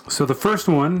 So the first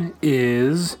one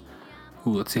is...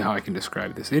 Ooh, let's see how I can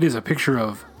describe this. It is a picture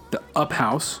of the Up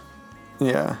House,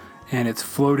 Yeah. and it's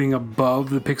floating above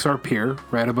the Pixar Pier,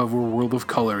 right above where World of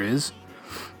Color is.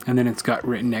 And then it's got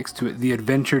written next to it, The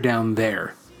Adventure Down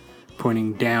There.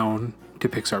 pointing down to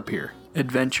Pixar Pier.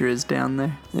 Adventure is down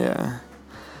there. Yeah.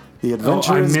 The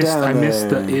adventure I is missed. down I missed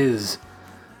there. the is.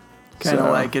 Kind of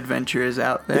So- like Adventure is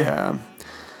out there. Yeah.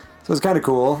 So it's kind of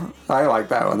cool. I like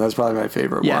that one. That's probably my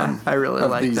favorite Yeah, one. I really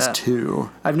of like these that. two.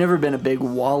 I've never been a big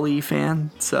WALL-E fan,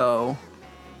 so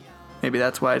maybe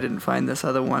that's why I didn't find this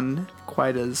other one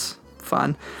quite as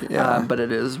fun. Yeah. But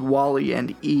it is WALL-E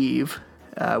and Eve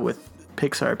with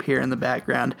Pixar Pier in the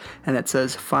background, and it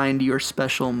says "Find your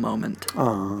special moment."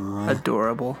 Aww.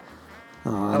 Adorable.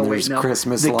 Oh, wait, no.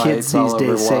 Christmas the lights kids all these over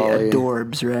days say Wall-E.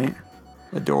 "adorbs," right?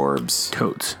 Adorbs.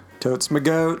 Totes. Totes my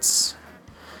goats.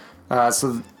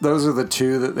 So those are the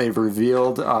two that they've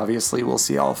revealed. Obviously, we'll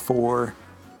see all four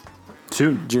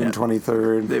Soon. June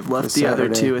 23rd. They've left this the other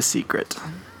Saturday. two a secret.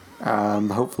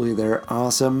 Hopefully they're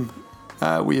awesome.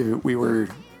 We were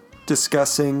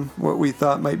discussing what we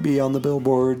thought might be on the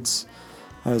billboards.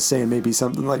 I was saying maybe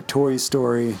something like Toy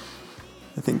Story.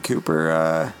 I think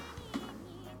Cooper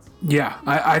Yeah,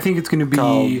 I think it's going to be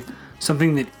Called-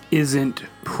 something that isn't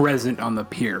present on the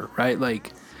pier, right?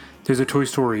 Like, there's a Toy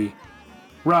Story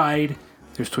ride,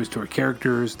 there's Toy Story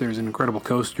characters, there's an Incredible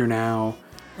Coaster now.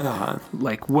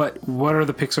 Like, what are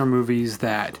the Pixar movies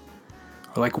that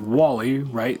are like WALL-E,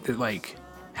 right? That like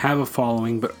have a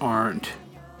following but aren't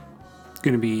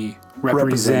going to be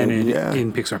represented yeah.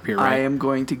 in Pixar Pier, I right? am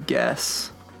going to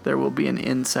guess there will be an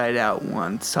Inside Out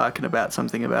one talking about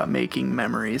something about making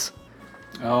memories.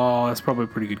 Oh, that's probably a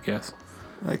pretty good guess.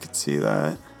 I could see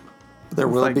that. There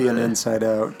will Like be an the- Inside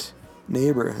Out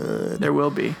neighborhood, There will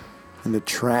be. an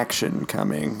attraction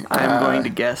coming. I'm going to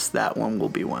guess that one will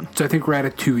be one. So I think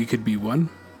Ratatouille could be one.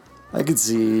 I could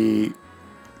see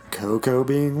Coco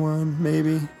being one,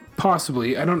 maybe.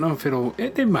 Possibly. I don't know if it'll...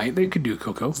 They might. They could do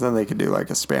Coco. So then they could do like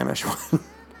a Spanish one.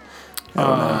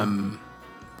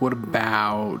 What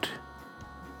about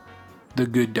The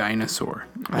Good Dinosaur?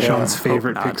 Yeah, Sean's hope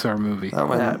favorite not. Pixar movie. That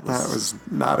one, That that was- was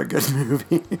not a good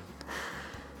movie.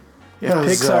 If That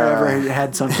was, Pixar ever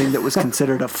had something that was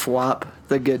considered a flop,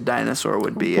 The Good Dinosaur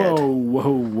would be Whoa, it. The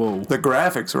whoa.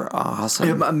 graphics were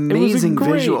awesome. Amazing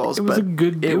great- visuals, It was but a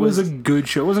good. It was a good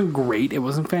show. It wasn't great. It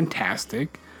wasn't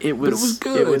fantastic. it was, but it was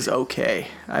good. It was okay.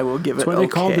 I will give That's it why okay. they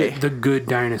called it The Good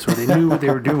Dinosaur. They knew what they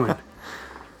were doing.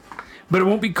 But it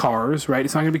won't be Cars, right?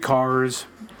 It's not going to be Cars.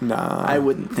 Nah. I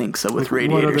wouldn't think so with What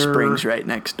Radiator other- Springs right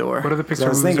next door. What other Pixar So I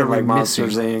was movies thinking are we like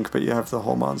Monsters missing? Inc., but you have the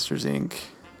whole Monsters Inc.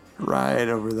 ride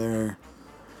over there.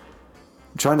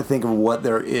 I'm trying to think of what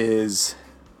there is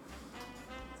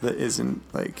that isn't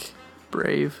like,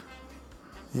 Brave.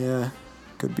 yeah,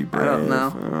 could be Brave. I don't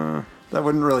know. That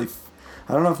wouldn't really.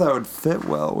 I don't know if that would fit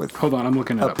well with Hold on, I'm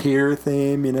looking it a up. pier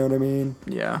theme. You know what I mean?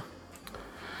 Yeah.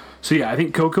 So yeah, I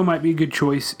think Coco might be a good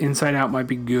choice. Inside Out might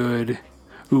be good.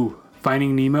 Ooh,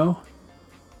 Finding Nemo.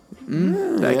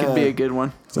 That could be Yeah. a good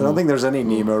one. So I don't think there's any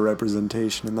Nemo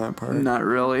representation in that part. Not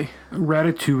really.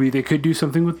 Ratatouille. They could do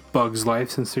something with Bug's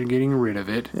Life since they're getting rid of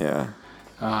it. Yeah.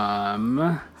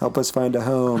 Um, Help us find a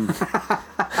home.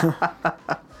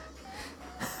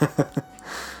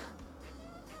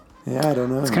 Yeah, I don't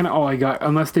know. That's kind of all I got,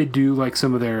 unless they do like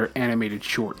some of their animated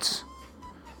shorts,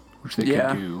 which they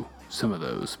Yeah. could do some of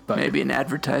those. But Maybe an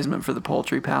advertisement for the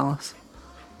Poultry Palace.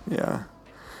 Yeah.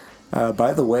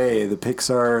 By the way, the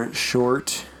Pixar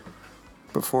short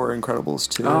before Incredibles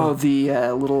 2. Oh, the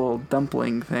little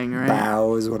dumpling thing, right?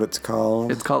 Bao is what it's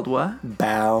called. It's called what?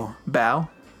 Bao. Bao?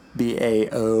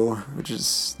 B-A-O, which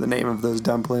is the name of those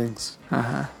dumplings.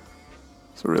 Uh-huh.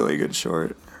 It's a really good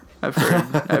short. I've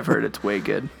heard it's way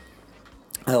good.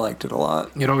 I liked it a lot.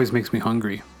 it always makes me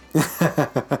hungry.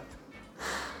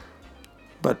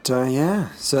 But yeah,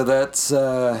 so that's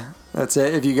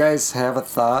it. If you guys have a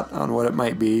thought on what it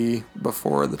might be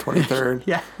before the 23rd,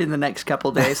 Yeah, in the next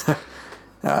couple days.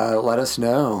 let us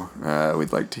know.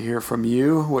 We'd like to hear from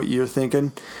you, what you're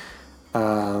thinking.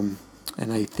 And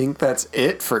I think that's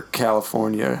it for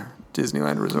California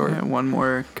Disneyland Resort. Yeah, one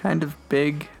more kind of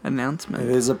big It announcement.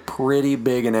 is a pretty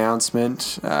big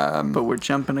announcement. But we're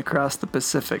jumping across the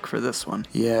Pacific for this one.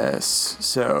 Yes,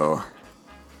 so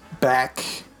back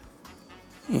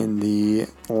in the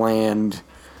land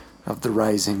of the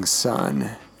rising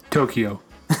sun. Tokyo.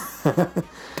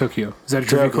 Tokyo. Is that a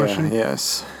trivia Tokyo, question?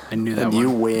 yes. I knew that And one. you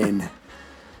win.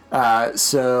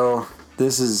 So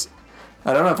this is,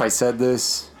 I don't know if I said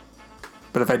this,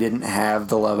 but if I didn't have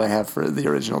the love I have for the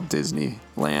original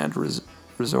Disneyland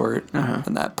resort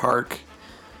and that park,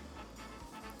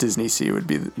 Disney Sea would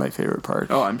be my favorite park.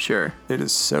 Oh, I'm sure. It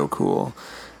is so cool.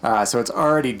 So it's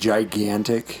already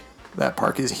gigantic. That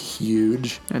park is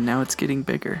huge. And now it's getting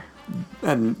bigger.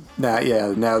 And now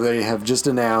they have just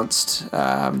announced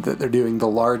that they're doing the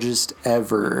largest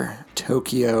ever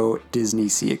Tokyo Disney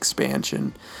Sea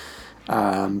expansion.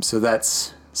 So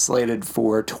that's slated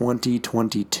for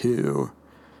 2022,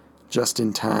 just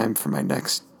in time for my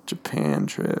next Japan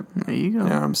trip. There you go. You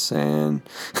know what I'm saying?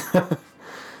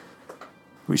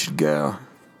 We should go.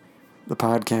 The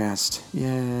podcast.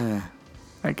 Yeah.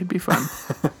 That could be fun.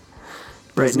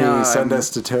 Right Disney, now, send us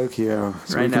to Tokyo.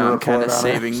 So right we can now, I'm kind report of on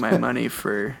saving it. my money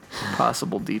for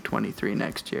possible D23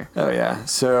 next year. Oh, yeah.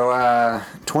 So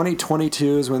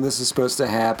 2022 is when this is supposed to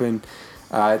happen.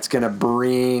 It's going to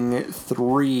bring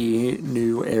 3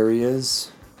 new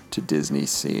areas to Disney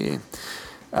Sea.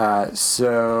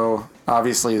 So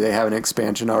obviously they have an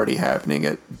expansion already happening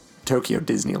at Tokyo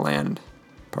Disneyland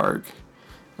Park,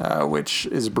 which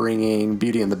is bringing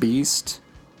Beauty and the Beast,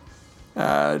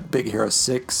 Big Hero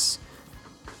 6.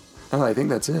 Oh, I think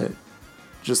that's it.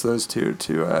 Just those 2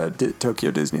 to Tokyo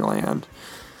Disneyland.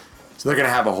 So they're going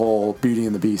to have a whole Beauty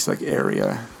and the Beast like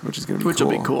area, which is going to be Which will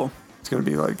be cool. It's going to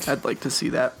be like I'd like to see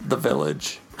that. the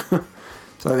village. So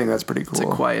I think that's pretty cool. It's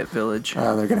a quiet village.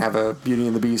 They're going to have a Beauty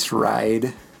and the Beast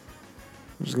ride,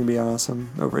 which is going to be awesome,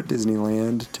 over at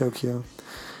Disneyland, Tokyo.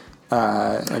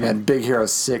 And then Big Hero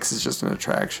 6 is just an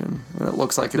attraction. And it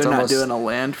looks like it's They're almost... not doing a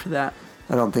land for that.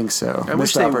 I don't think so. I Missed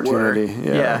wish they opportunity.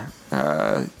 were.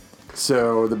 Yeah.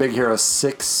 So the Big Hero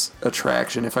 6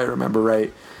 attraction, if I remember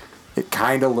right, it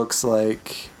kind of looks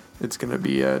like it's going to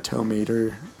be a Tow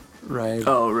Mater ride.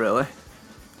 Oh, really?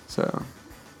 So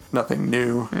nothing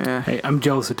new. Yeah. Hey, I'm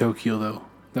jealous of Tokyo though.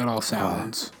 That all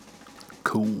sounds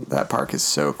cool. That park is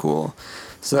so cool.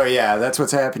 So yeah, that's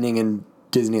what's happening in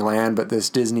Disneyland, but this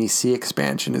Disney Sea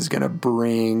expansion is going to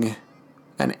bring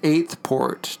an 8th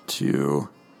port to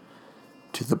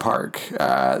the park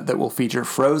that will feature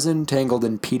Frozen, Tangled,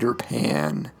 and Peter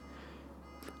Pan.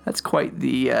 That's quite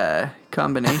the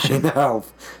combination. No,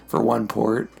 for one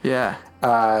port. Yeah.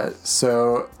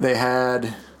 So they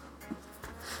had...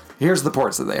 Here's the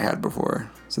ports that they had before.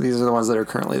 So these are the ones that are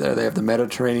currently there. They have the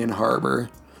Mediterranean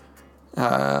Harbor.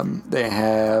 They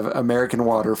have American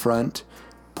Waterfront,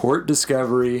 Port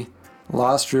Discovery,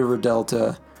 Lost River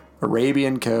Delta,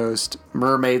 Arabian Coast,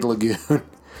 Mermaid Lagoon,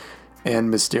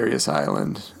 and Mysterious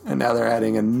Island. And now they're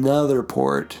adding another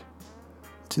port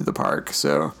to the park.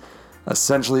 So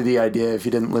essentially the idea, if you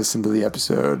didn't listen to the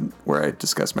episode where I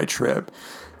discussed my trip,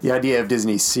 the idea of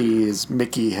Disney Sea is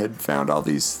Mickey had found all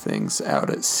these things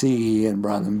out at sea and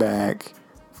brought them back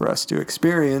for us to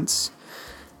experience.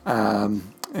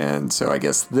 And so I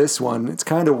guess this one, it's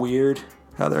kind of weird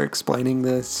how they're explaining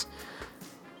this.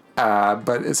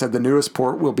 But it said the newest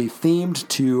port will be themed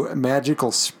to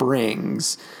magical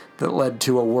springs that led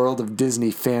to a world of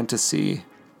Disney fantasy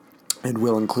and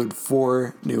will include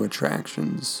 4 new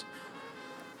attractions.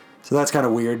 So that's kind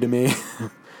of weird to me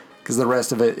because the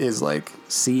rest of it is like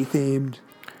sea themed.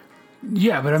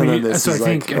 Yeah, but I And then mean, this so I is,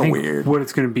 think, like, weird. what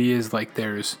it's going to be is like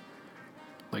there's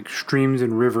like streams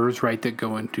and rivers, right, that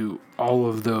go into all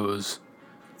of those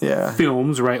Yeah.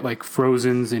 films, right? Like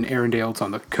Frozen's in Arendelle, it's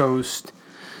on the coast.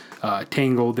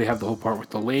 Tangled, they have the whole part with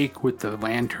the lake, with the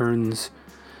lanterns.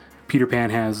 Peter Pan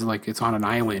has, like, it's on an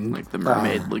island. Like the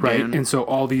Mermaid Lagoon. Right? And so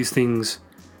all these things,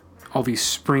 all these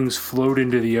springs float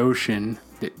into the ocean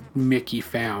that Mickey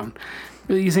found.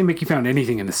 You say Mickey found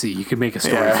anything in the sea, you could make a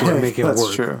story for it and make it that's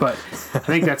work. true. But I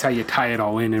think that's how you tie it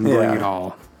all in and bring Yeah. it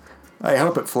all. I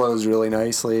hope it flows really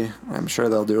nicely. I'm sure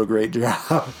they'll do a great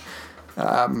job.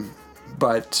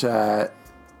 But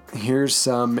here's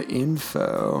some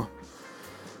info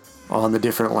on the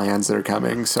different lands that are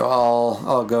coming. So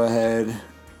I'll go ahead.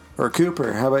 Or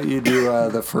Cooper, how about you do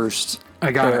the first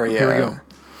I got area? it. Here we go.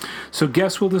 So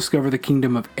guests will discover the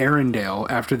kingdom of Arendelle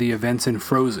after the events in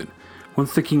Frozen,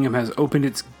 once the kingdom has opened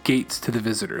its gates to the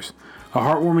visitors. A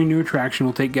heartwarming new attraction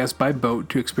will take guests by boat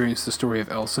to experience the story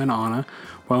of Elsa and Anna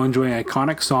while enjoying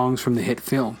iconic songs from the hit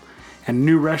film. And a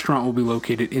new restaurant will be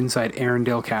located inside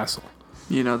Arendelle Castle.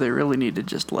 You know, they really need to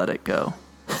just let it go.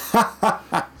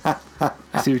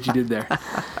 I see what you did there.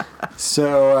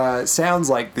 So sounds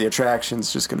like the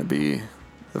attraction's just going to be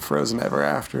the Frozen Ever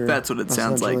After. That's what it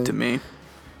sounds like to me.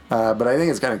 But I think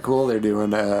it's kind of cool they're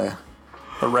doing a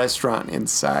restaurant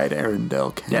inside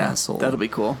Arendelle Castle. Yeah, that'll be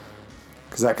cool.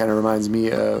 Because that kind of reminds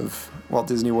me of Walt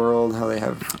Disney World, how they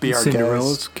have Be Our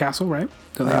Cinderella's Guest. castle, right?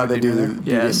 Don't have They do dinner the there?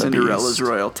 Beauty Yeah, and the Cinderella's Beast.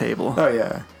 royal table. Oh,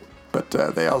 yeah. But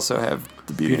they also have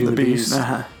the Beauty and the Beast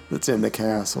Uh-huh. that's in the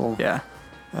castle. Yeah.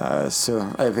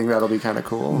 So I think that'll be kind of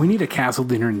cool. We need a castle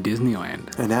dinner in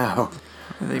Disneyland. I know.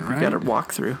 I think we've Right. got a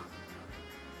walkthrough.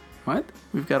 What?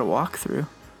 We've got a walkthrough.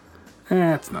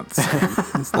 It's not the same.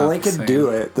 It's Well, not they the could same. do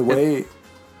it. The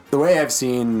way I've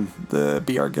seen the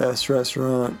Be Our Guest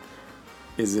restaurant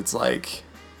is it's like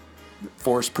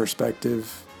forced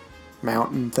perspective.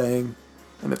 mountain thing,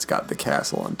 and it's got the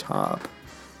castle on top.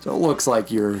 So it looks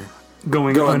like you're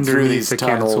Going through underneath these the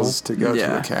tunnels castle. to go to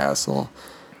Yeah. the castle.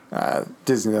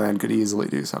 Disneyland could easily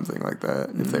do something like that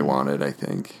if they wanted, I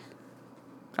think.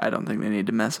 I don't think they need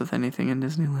to mess with anything in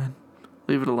Disneyland.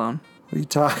 Leave it alone. What are you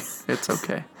talking? It's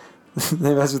okay.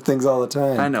 They mess with things all the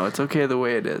time. I know, it's okay the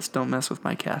way it is. Don't mess with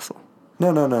my castle.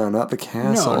 No, not the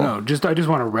castle. No. I just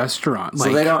want a restaurant.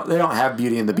 So they don't have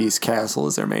Beauty and the Beast castle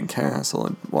as their main castle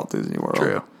in Walt Disney World.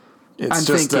 True. It's I'm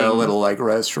just a thinking- little like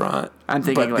restaurant. I'm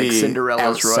thinking but like the Cinderella's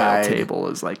outside- royal table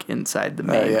is like inside the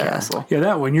main yeah. castle. Yeah,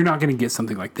 that one. You're not going to get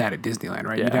something like that at Disneyland,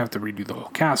 right? You'd Yeah. have to redo the whole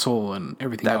castle and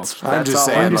everything else. I'm just all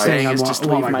saying, I'm like- saying I is want- just I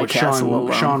want leave like my what castle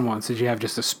alone. Sean wants is you have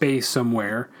just a space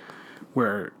somewhere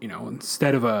where,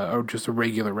 instead of just a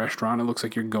regular restaurant, it looks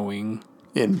like you're going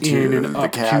into in and the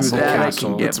up to castle. the That I castle.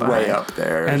 can get It's way behind. up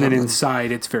there. or and then something.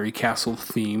 inside it's very castle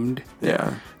themed,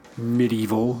 yeah.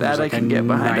 medieval. That There's I like can a get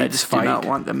behind. I knight's just fight. do not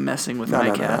want them messing with No, my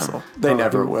no, no. castle. They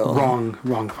never will.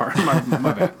 Wrong part. My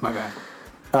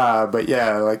bad. But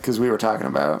yeah, like because we were talking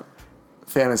about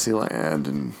Fantasyland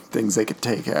and things they could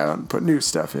take out and put new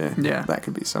stuff in. Yeah. that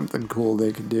could be something cool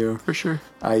they could do. For sure.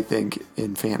 I think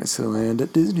in Fantasyland at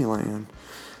Disneyland.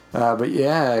 But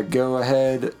yeah, go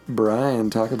ahead, Brian.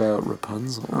 Talk about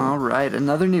Rapunzel. All right,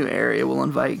 another new area will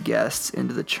invite guests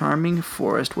into the charming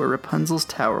forest where Rapunzel's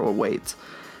tower awaits.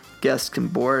 Guests can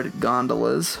board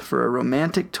gondolas for a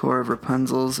romantic tour of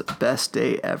Rapunzel's best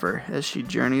day ever as she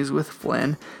journeys with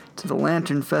Flynn to the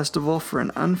Lantern Festival for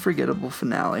an unforgettable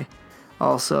finale.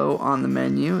 Also on the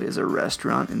menu is a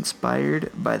restaurant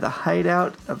inspired by the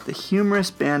hideout of the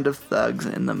humorous band of thugs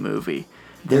in the movie.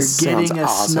 They're This sounds getting a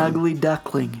awesome. snuggly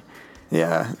duckling.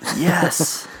 Yeah.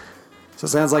 Yes. So it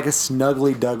sounds like a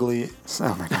snuggly duggly.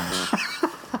 Oh my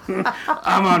gosh.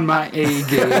 I'm on my A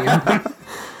game.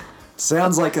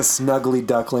 Sounds like a snuggly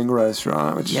duckling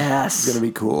restaurant, which Yes. is gonna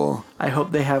be cool. I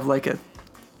hope they have like a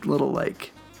little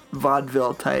like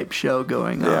vaudeville type show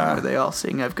going on Yeah. where they all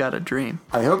sing "I've Got a Dream."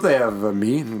 I hope they have a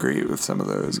meet and greet with some of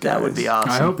those guys. That would be awesome.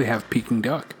 I hope they have Peking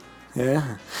duck.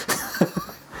 Yeah.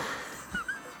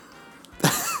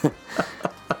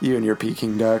 You and your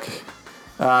Peking duck.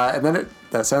 And then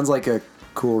that sounds like a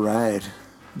cool ride.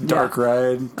 Dark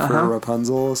ride for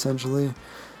Rapunzel, essentially.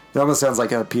 It almost sounds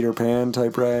like a Peter Pan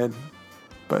type ride.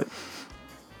 But,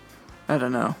 I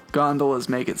don't know. Gondolas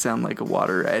make it sound like a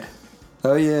water ride.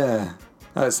 oh yeah.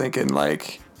 I was thinking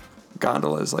like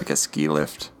gondolas, like a ski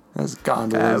lift. As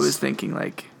gondolas. I was thinking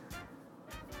like,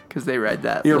 because they ride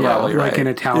that. You're Yeah, probably like right. an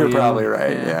Italian- You're probably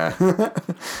right, Yeah. yeah.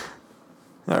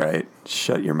 All right.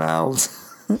 Shut your mouths.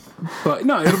 But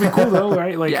no, it'll be cool though,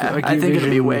 right? Like, Yeah, like I you think it'd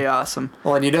be envision- way awesome.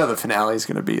 Well, and you know the finale is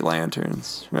going to be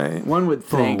lanterns, right? One would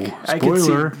think. Oh, I could see.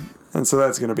 spoiler. And so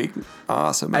that's going to be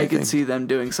awesome. I I could think. see them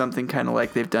doing something kind of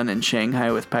like they've done in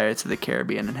Shanghai with Pirates of the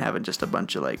Caribbean and having just a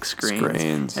bunch of like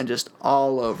screens. And just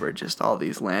all over, just all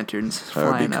these lanterns That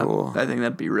would be flying cool. up. I think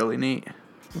that'd be really neat.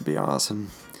 It'd be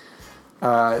awesome.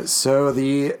 So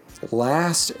the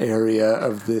last area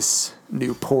of this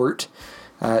new port,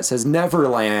 it says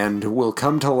Neverland will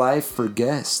come to life for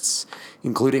guests,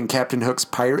 including Captain Hook's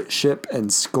pirate ship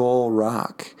and Skull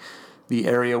Rock. The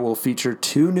area will feature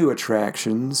 2 new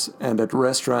attractions and a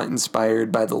restaurant inspired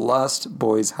by the Lost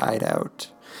Boys hideout.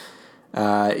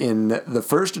 In the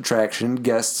first attraction,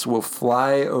 guests will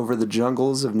fly over the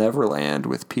jungles of Neverland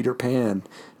with Peter Pan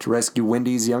to rescue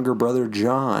Wendy's younger brother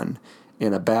John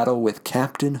in a battle with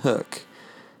Captain Hook.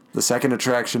 The second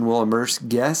attraction will immerse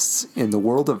guests in the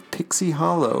world of Pixie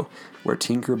Hollow, where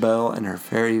Tinkerbell and her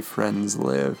fairy friends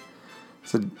live.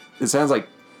 So it sounds like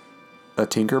a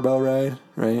Tinkerbell ride,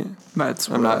 right? That's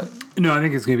I'm not. No, I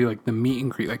think it's gonna be like the meet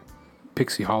and greet, like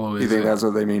Pixie Hollow is. You think that's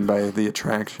what they mean by the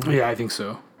attraction? Yeah, I think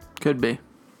so. Could be.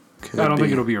 I don't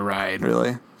think it'll be a ride.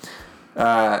 Really?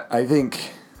 I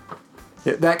think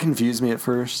that confused me at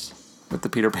first with the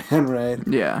Peter Pan ride.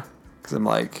 Yeah. Because I'm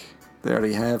like, they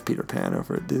already have Peter Pan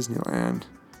over at Disneyland.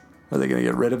 Are they going to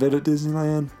get rid of it at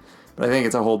Disneyland? But I think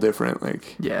it's a whole different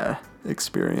Yeah.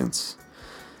 experience.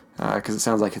 Because it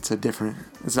sounds like it's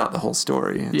not the whole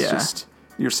story. It's Yeah. just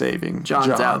you're saving John's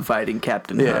John. out fighting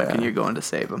Captain Yeah. Hook and you're going to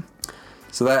save him.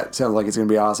 So that sounds like it's going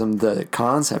to be awesome. The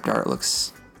concept art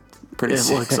looks pretty It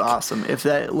sick. looks awesome. If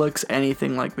that looks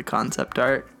anything like the concept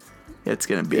art, it's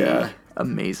going to be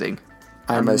amazing.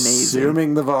 I'm Amazing.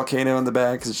 assuming the volcano in the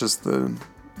back is just the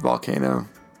volcano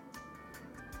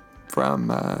from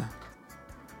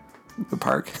the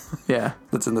park Yeah.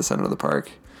 that's in the center of the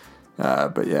park.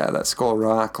 But yeah, that Skull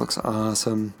Rock looks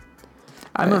awesome.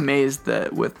 I'm amazed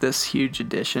that with this huge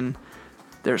addition,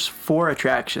 there's 4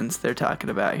 attractions they're talking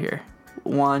about here.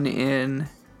 One in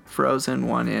Frozen,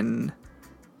 one in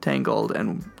Tangled,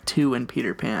 and 2 in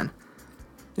Peter Pan.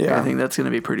 Yeah. I think that's going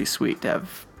to be pretty sweet to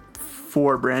have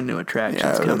 4 brand new attractions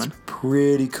Yeah, coming. that's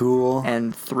pretty cool.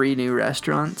 And 3 new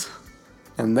restaurants.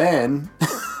 And then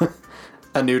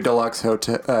a new deluxe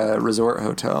resort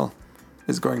hotel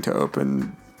is going to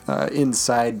open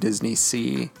inside Disney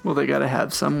Sea. Well, they got to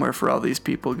have somewhere for all these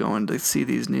people going to see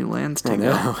these new lands to I go.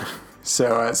 know.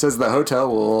 So it says the hotel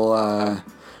will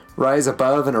rise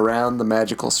above and around the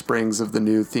magical springs of the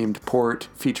new themed port,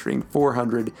 featuring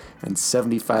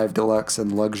 475 deluxe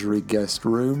and luxury guest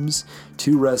rooms,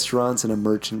 2 restaurants, and a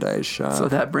merchandise shop. So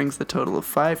that brings the total of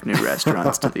 5 new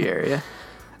restaurants to the area.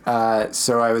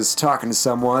 So I was talking to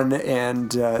someone,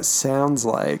 and sounds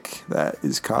like that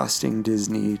is costing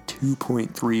Disney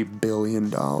 $2.3 billion.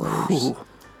 Ooh.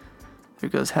 There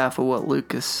goes half of what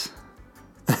Lucas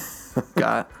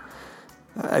got.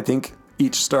 I think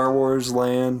each Star Wars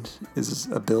land is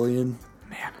 $1 billion.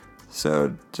 Man.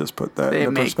 So just put that They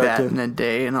in make that perspective. in a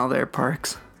day in all their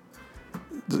parks.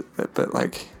 But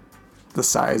like the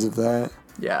size of that,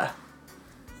 Yeah.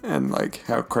 and like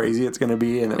how crazy it's going to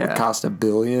be, and it would Yeah. cost $1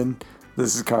 billion.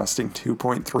 This is costing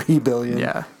 $2.3 billion.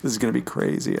 Yeah. This is going to be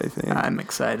crazy, I think. I'm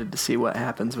excited to see what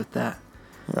happens with that.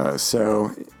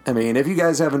 So, I mean, if you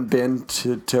guys haven't been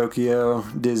to Tokyo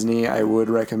Disney, I would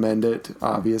recommend it,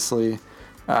 obviously.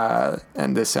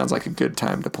 And this sounds like a good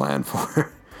time to plan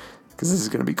for, because this is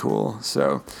going to be cool.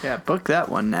 So, Yeah, book that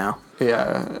one now.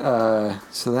 yeah.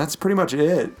 So that's pretty much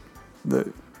it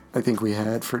that I think we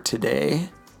had for today.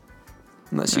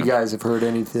 Unless you guys have heard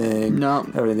anything. No.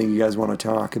 Have anything you guys want to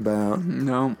talk about.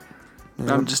 No.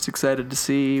 I'm just excited to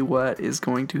see what is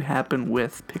going to happen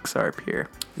with Pixar Pier.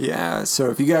 Yeah,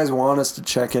 so if you guys want us to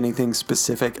check anything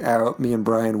specific out, me and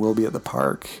Brian will be at the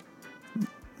park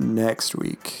next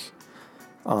week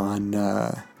on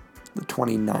the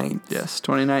 29th. Yes,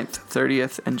 29th,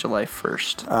 30th, and July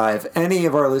 1st. If any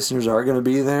of our listeners are going to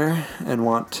be there and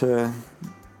want to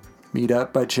meet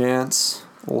up by chance,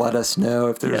 let us know.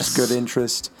 If there's Yes. good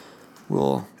interest,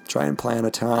 we'll try and plan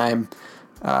a time.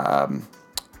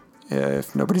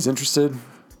 If nobody's interested,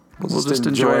 we'll just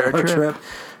enjoy our trip.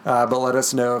 But let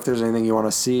us know if there's anything you want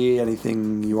to see,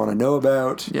 anything you want to know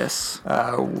about. Yes.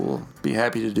 We'll be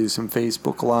happy to do some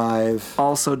Facebook Live.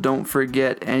 Also, don't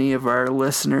forget any of our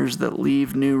listeners that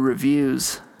leave new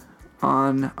reviews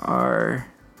on our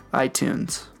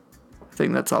iTunes. I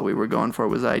think that's all we were going for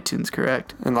was iTunes,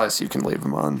 correct? Unless you can leave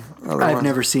them on other I've ones.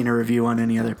 never seen a review on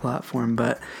any other platform,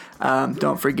 but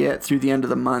don't forget, through the end of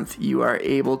the month, you are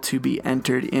able to be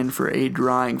entered in for a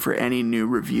drawing for any new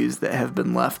reviews that have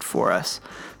been left for us.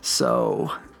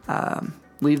 So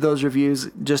leave those reviews.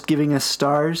 Just giving us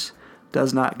stars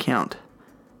does not count.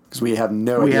 Because we have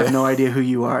no We idea. have no idea who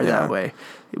you are Yeah. that way.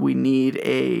 We need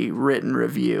a written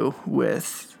review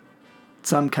with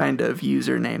some kind of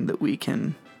username that we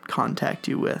can contact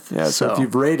you with. Yeah, so if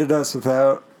you've rated us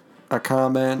without a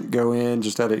comment, go in,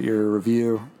 just edit your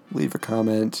review, leave a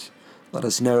comment, let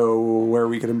us know where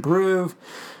we could improve,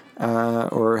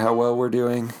 or how well we're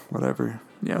doing, whatever.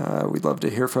 Yeah. We'd love to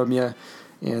hear from you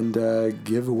and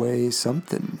give away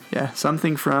something. Yeah,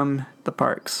 something from the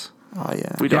parks. Oh,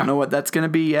 yeah. We don't Yeah. know what that's going to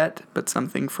be yet, but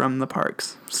something from the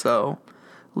parks. So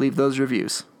leave those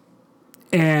reviews.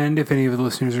 And if any of the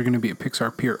listeners are going to be at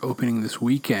Pixar Pier opening this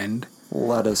weekend,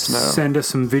 Let us know. send us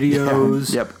some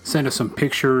videos. Yep. Send us some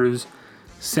pictures.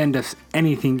 Send us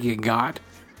anything you got,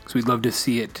 because we'd love to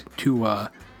see it to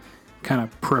kind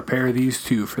of prepare these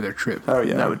two for their trip. Oh,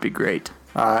 yeah. That would be great.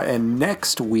 And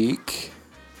next week,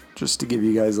 just to give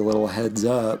you guys a little heads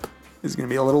up, is going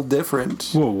to be a little different.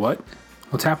 Whoa, what?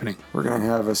 What's happening? We're going to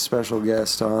have a special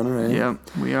guest on, right? Yep,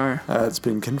 we are. It's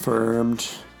been confirmed.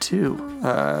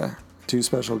 2 Two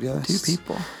special guests.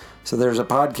 people. So there's a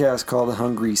podcast called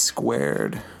Hungry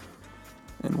Squared.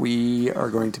 And we are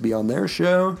going to be on their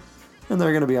show, and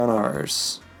they're going to be on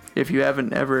ours. If you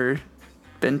haven't ever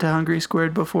been to Hungry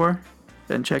Squared before,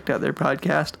 then checked out their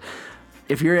podcast.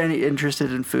 If you're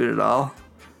interested in food at all,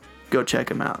 go check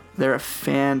them out. They're a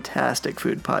fantastic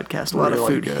food podcast. A lot of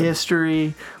Really food good.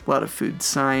 history, a lot of food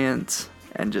science,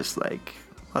 and just like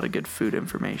a lot of good food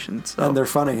information. So And they're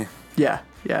funny. yeah.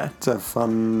 It's a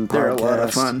fun podcast. They're a lot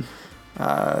of fun.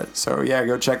 So yeah,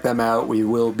 go check them out. We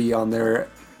will be on their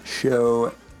show.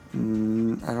 I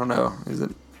don't know. Is it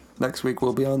next week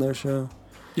we'll be on their show?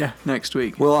 Yeah, next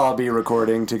week. We'll all be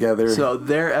recording together. So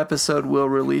their episode will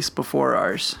release before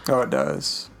ours. Oh, it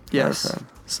does. Yes. Okay.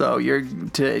 So you're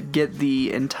to get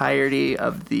the entirety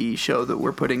of the show that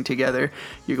we're putting together,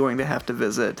 you're going to have to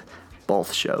visit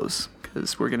both shows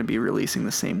because we're going to be releasing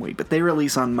the same week. But they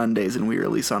release on Mondays and we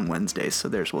release on Wednesdays, so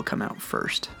theirs will come out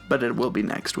first. But it will be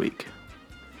next week.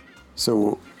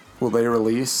 So will they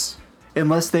release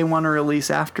unless they want to release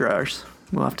after ours.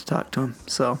 We'll have to talk to them.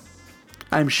 So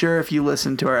I'm sure if you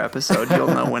listen to our episode, you'll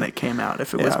know when it came out,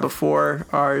 if it was before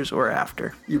ours or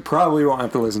after. You probably won't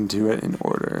have to listen to it in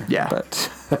order. Yeah. But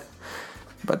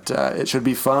it should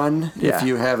be fun. Yeah. If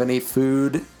you have any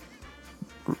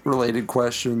food-related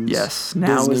questions. Yes,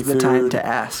 now Disney is the time food, to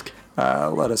ask.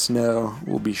 let us know.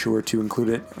 We'll be sure to include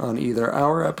it on either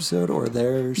our episode or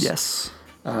theirs. Yes.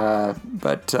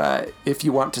 But if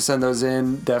you want to send those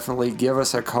in, definitely give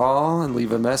us a call and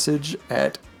leave a message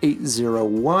at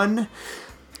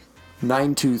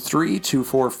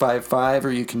 801-923-2455,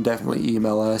 or you can definitely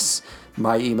email us.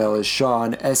 My email is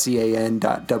Sean,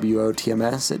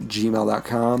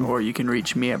 sean.wotms@gmail.com. Or you can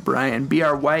reach me at Brian,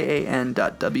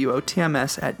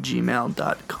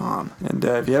 bryan.wotms@gmail.com. And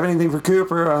if you have anything for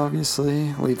Cooper,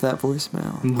 obviously, leave that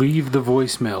voicemail. Leave the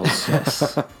voicemails.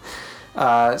 Yes.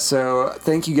 So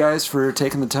thank you guys for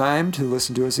taking the time to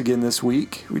listen to us again this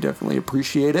week. We definitely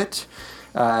appreciate it.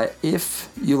 If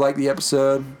you like the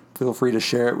episode, feel free to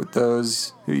share it with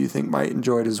those who you think might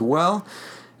enjoy it as well.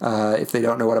 If they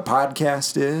don't know what a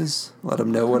podcast is, let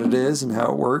them know what it is and how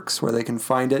it works, where they can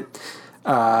find it.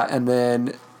 And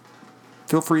then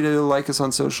feel free to like us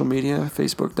on social media,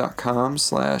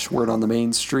 facebook.com/Word on the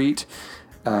Main Street.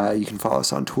 You can follow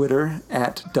us on Twitter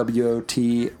at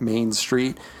WOT Main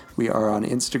Street. We are on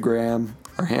Instagram.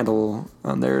 Our handle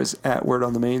on there is at Word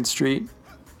on the Main Street.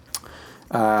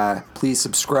 Please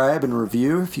subscribe and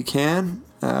review if you can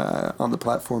on the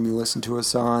platform you listen to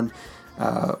us on,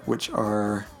 which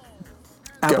are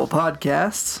Apple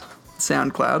Podcasts,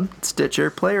 SoundCloud, Stitcher,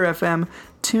 Player FM,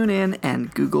 TuneIn,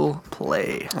 and Google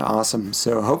Play. Awesome.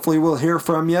 So hopefully we'll hear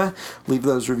from you. Leave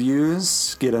those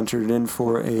reviews. Get entered in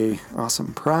for a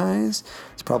awesome prize.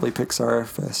 It's probably Pixar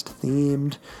Fest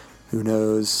themed. Who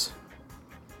knows?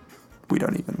 We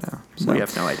don't even know. So, we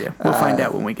have no idea. We'll find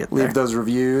out when we get there. Leave those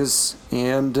reviews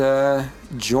and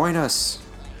join us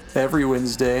every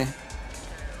Wednesday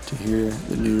to hear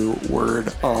the new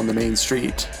Word on the Main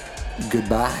Street.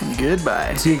 Goodbye.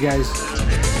 Goodbye. See you guys.